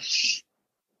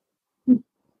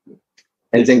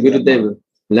 And then Gurudev,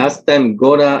 last time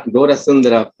Gora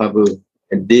Sundara Prabhu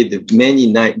did very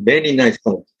nice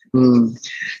poems.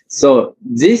 So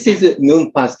this is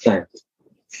noon pastime.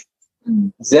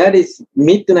 There is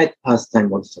midnight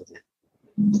pastime also.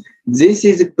 This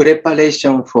is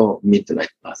preparation for midnight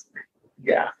pastime.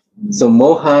 Yeah. So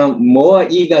more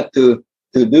eager to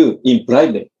do in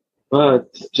private.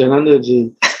 But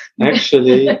Janandaji,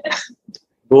 actually,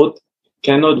 both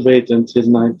cannot wait until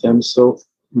night time. So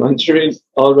Manjari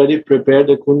already prepared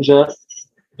the kunja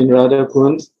in Radha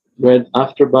Kund, where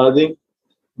after bathing,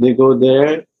 they go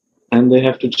there and they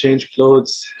have to change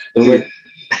clothes.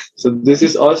 So this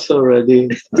is also already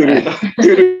True.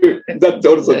 True. That's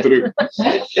also true.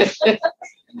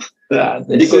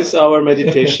 this is our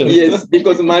meditation. Yes,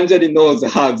 because Manjari knows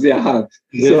how they have.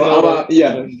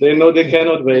 They know they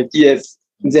cannot wait. Yes.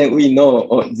 Then we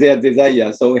know their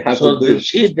desire, so we have to do.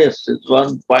 See, this is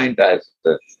one point I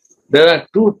said. There are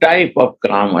two types of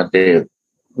Kamadev.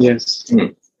 Yes.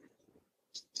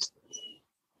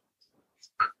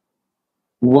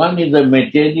 One is the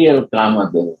material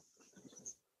Kamadev.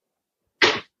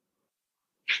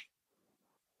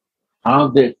 How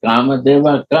the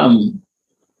Kamadeva come,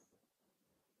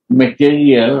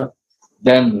 material,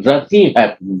 then Rati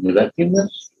happening. Rati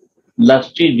means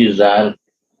lusty desire,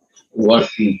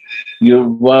 working. You're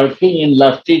working in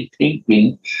lusty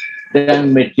thinking,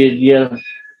 then material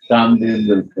Kamadev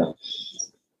will come.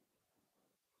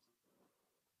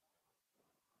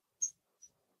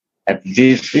 And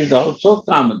this is also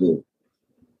Kamadeva.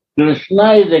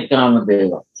 Krishna is a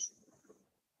Kamadeva.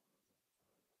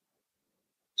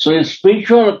 So it's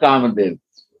spiritual Kamadeva.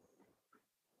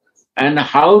 And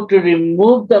how to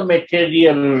remove the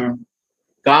material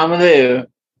Kamadeva,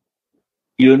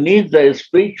 you need the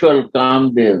spiritual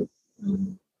Kamadeva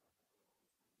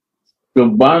to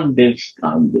burn this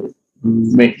Kamadeva,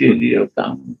 material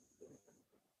Kamadeva.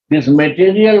 This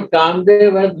material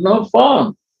Kamadeva has no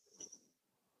form.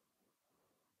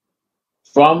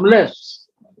 Formless.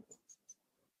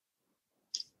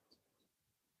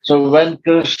 So when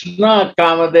Krishna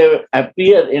Kamadev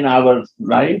appear in our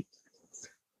life,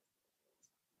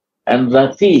 and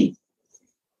Rati,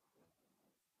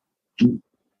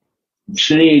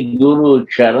 Sri Guru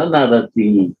Charana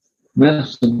Rati,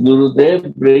 means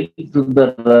Gurudev bring to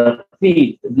the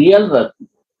Rati, real Rati,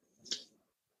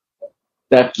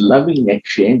 that loving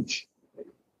exchange.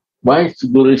 Why is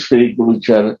Guru Sri Guru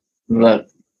Charana Rati?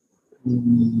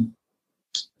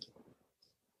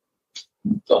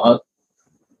 God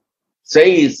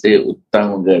says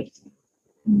Uttam Gati.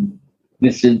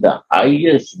 This is the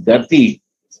highest Gati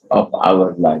of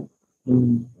our life,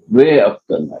 way of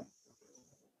the life.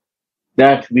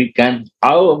 That we can,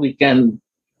 how we can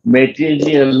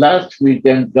material lust, we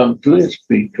can come to a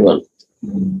spiritual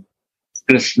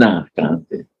Krishna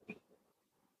Kante.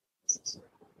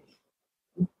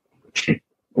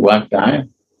 One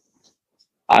time,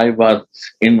 I was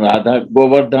in Radha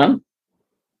Govardhan.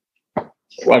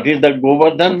 What is the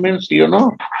Govardhan means, you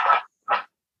know?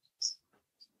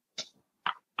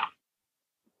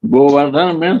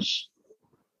 Govardhan means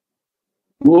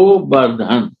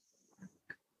Govardhan.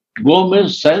 Go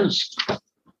means sense.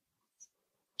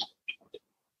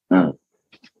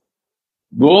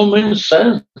 Go means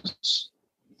sense.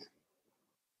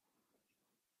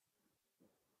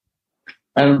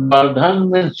 And Vardhan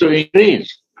means to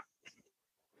increase.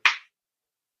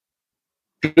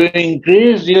 To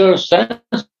increase your sense,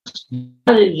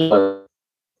 that is what.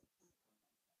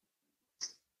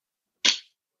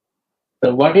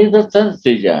 So what is the sense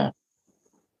desire?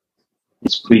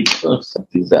 Spiritual sense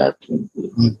desire to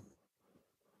increase.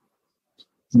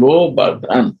 Go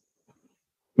Vardhan.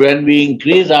 When we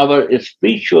increase our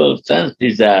spiritual sense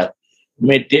desire,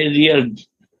 material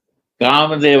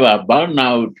Kamadeva burn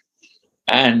out,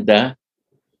 and the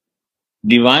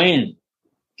divine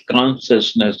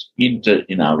consciousness enter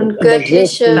in our life.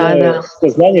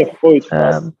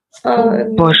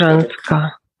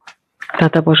 Bożanska,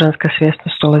 ta bożanska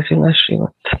svjesnost ulazi u naš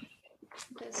život.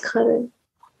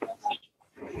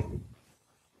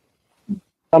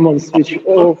 Someone switch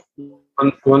off.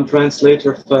 One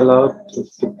translator fell out to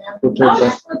put her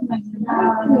back.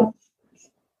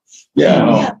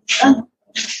 Yeah.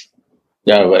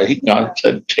 Yeah, very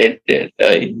concentrated.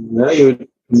 Right? Yeah,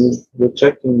 you're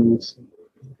checking this.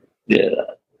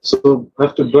 Yeah. So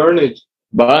have to burn it.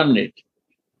 Burn it.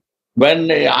 When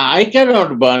I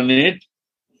cannot burn it,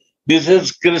 this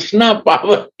is Krishna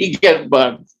power, he can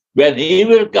burn. When he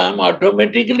will come,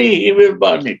 automatically he will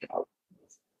burn it out.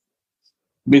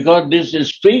 Because this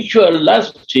spiritual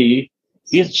lusty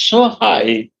is so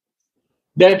high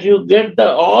that you get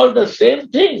all the same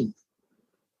thing,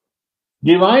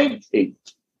 divine thing.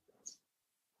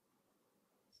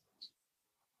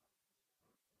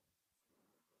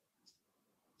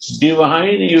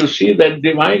 Divine, you see that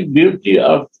divine beauty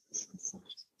of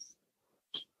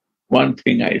one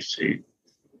thing I see.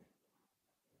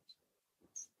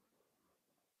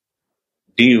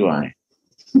 Divine.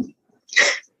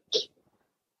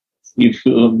 If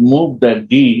you move the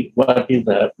D, what is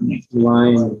happening?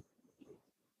 Wine.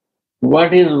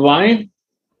 What is wine?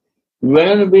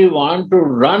 When we want to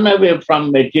run away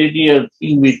from material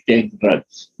thing, we take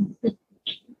drugs.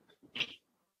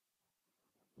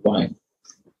 Wine.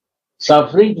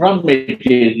 suffering from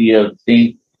material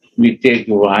things, we take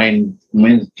wine,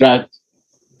 means drugs,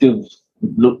 to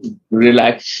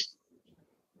relax.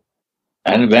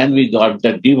 And when we got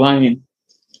the divine,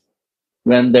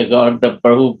 when they got the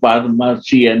Prabhupada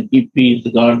mercy and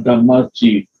hippies got the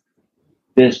mercy,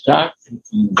 they start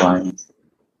taking wine.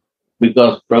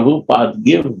 Because Prabhupada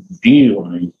gave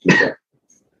divine to them.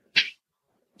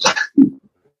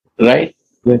 Right?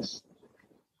 Yes.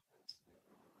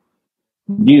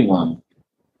 Divine.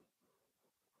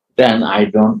 Then I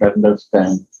don't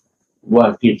understand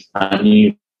what is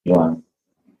honey wine.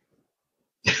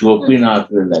 Gopinath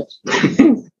will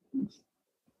explain.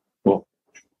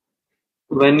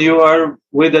 When you are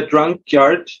with a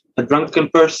drunken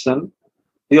person,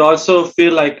 you also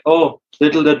feel like, oh,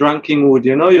 little the drunken mood,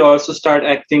 you know, you also start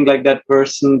acting like that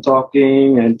person,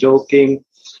 talking and joking.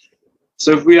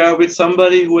 So if we are with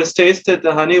somebody who has tasted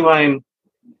the honey wine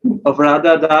of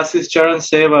Radha Dasi's Charan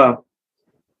Seva,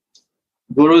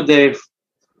 Gurudev,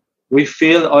 we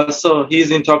feel also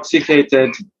he's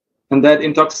intoxicated, and that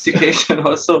intoxication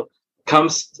also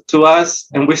comes to us,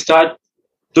 and we start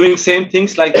doing same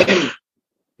things like him,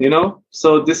 you know.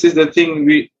 So this is the thing,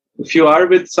 if you are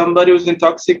with somebody who's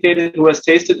intoxicated, who has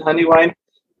tasted honey wine,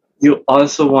 you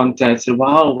also want that. So,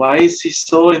 wow, why is he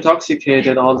so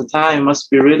intoxicated all the time? Must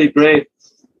be really great.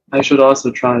 I should also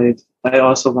try it. I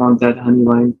also want that honey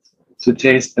wine to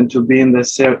taste and to be in the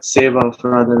seva of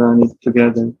Radharani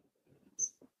together.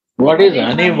 What is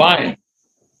honey wine?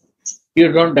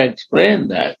 You don't explain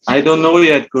that. I don't know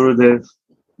yet, Gurudev.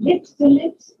 Lips to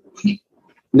lips.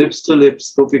 Lips to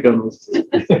lips, Gopika knows.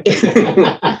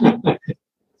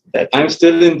 I'm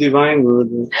still in divine,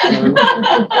 Gurudev.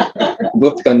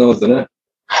 Gopika knows, no?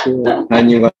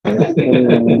 Honey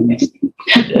wine.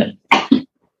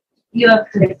 You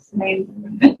have to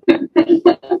explain.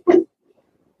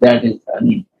 That is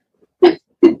honey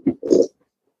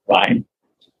wine.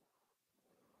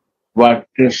 What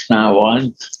Krishna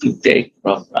wants to take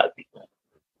from Radhika.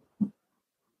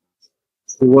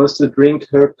 He wants to drink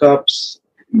her cups.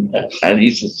 And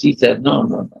she said,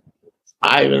 no.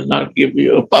 I will not give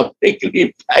you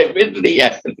publicly, privately,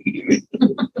 I will give you.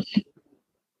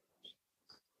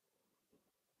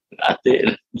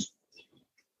 Radhe.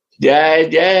 Jai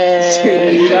Jai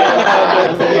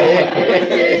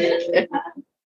Radhe.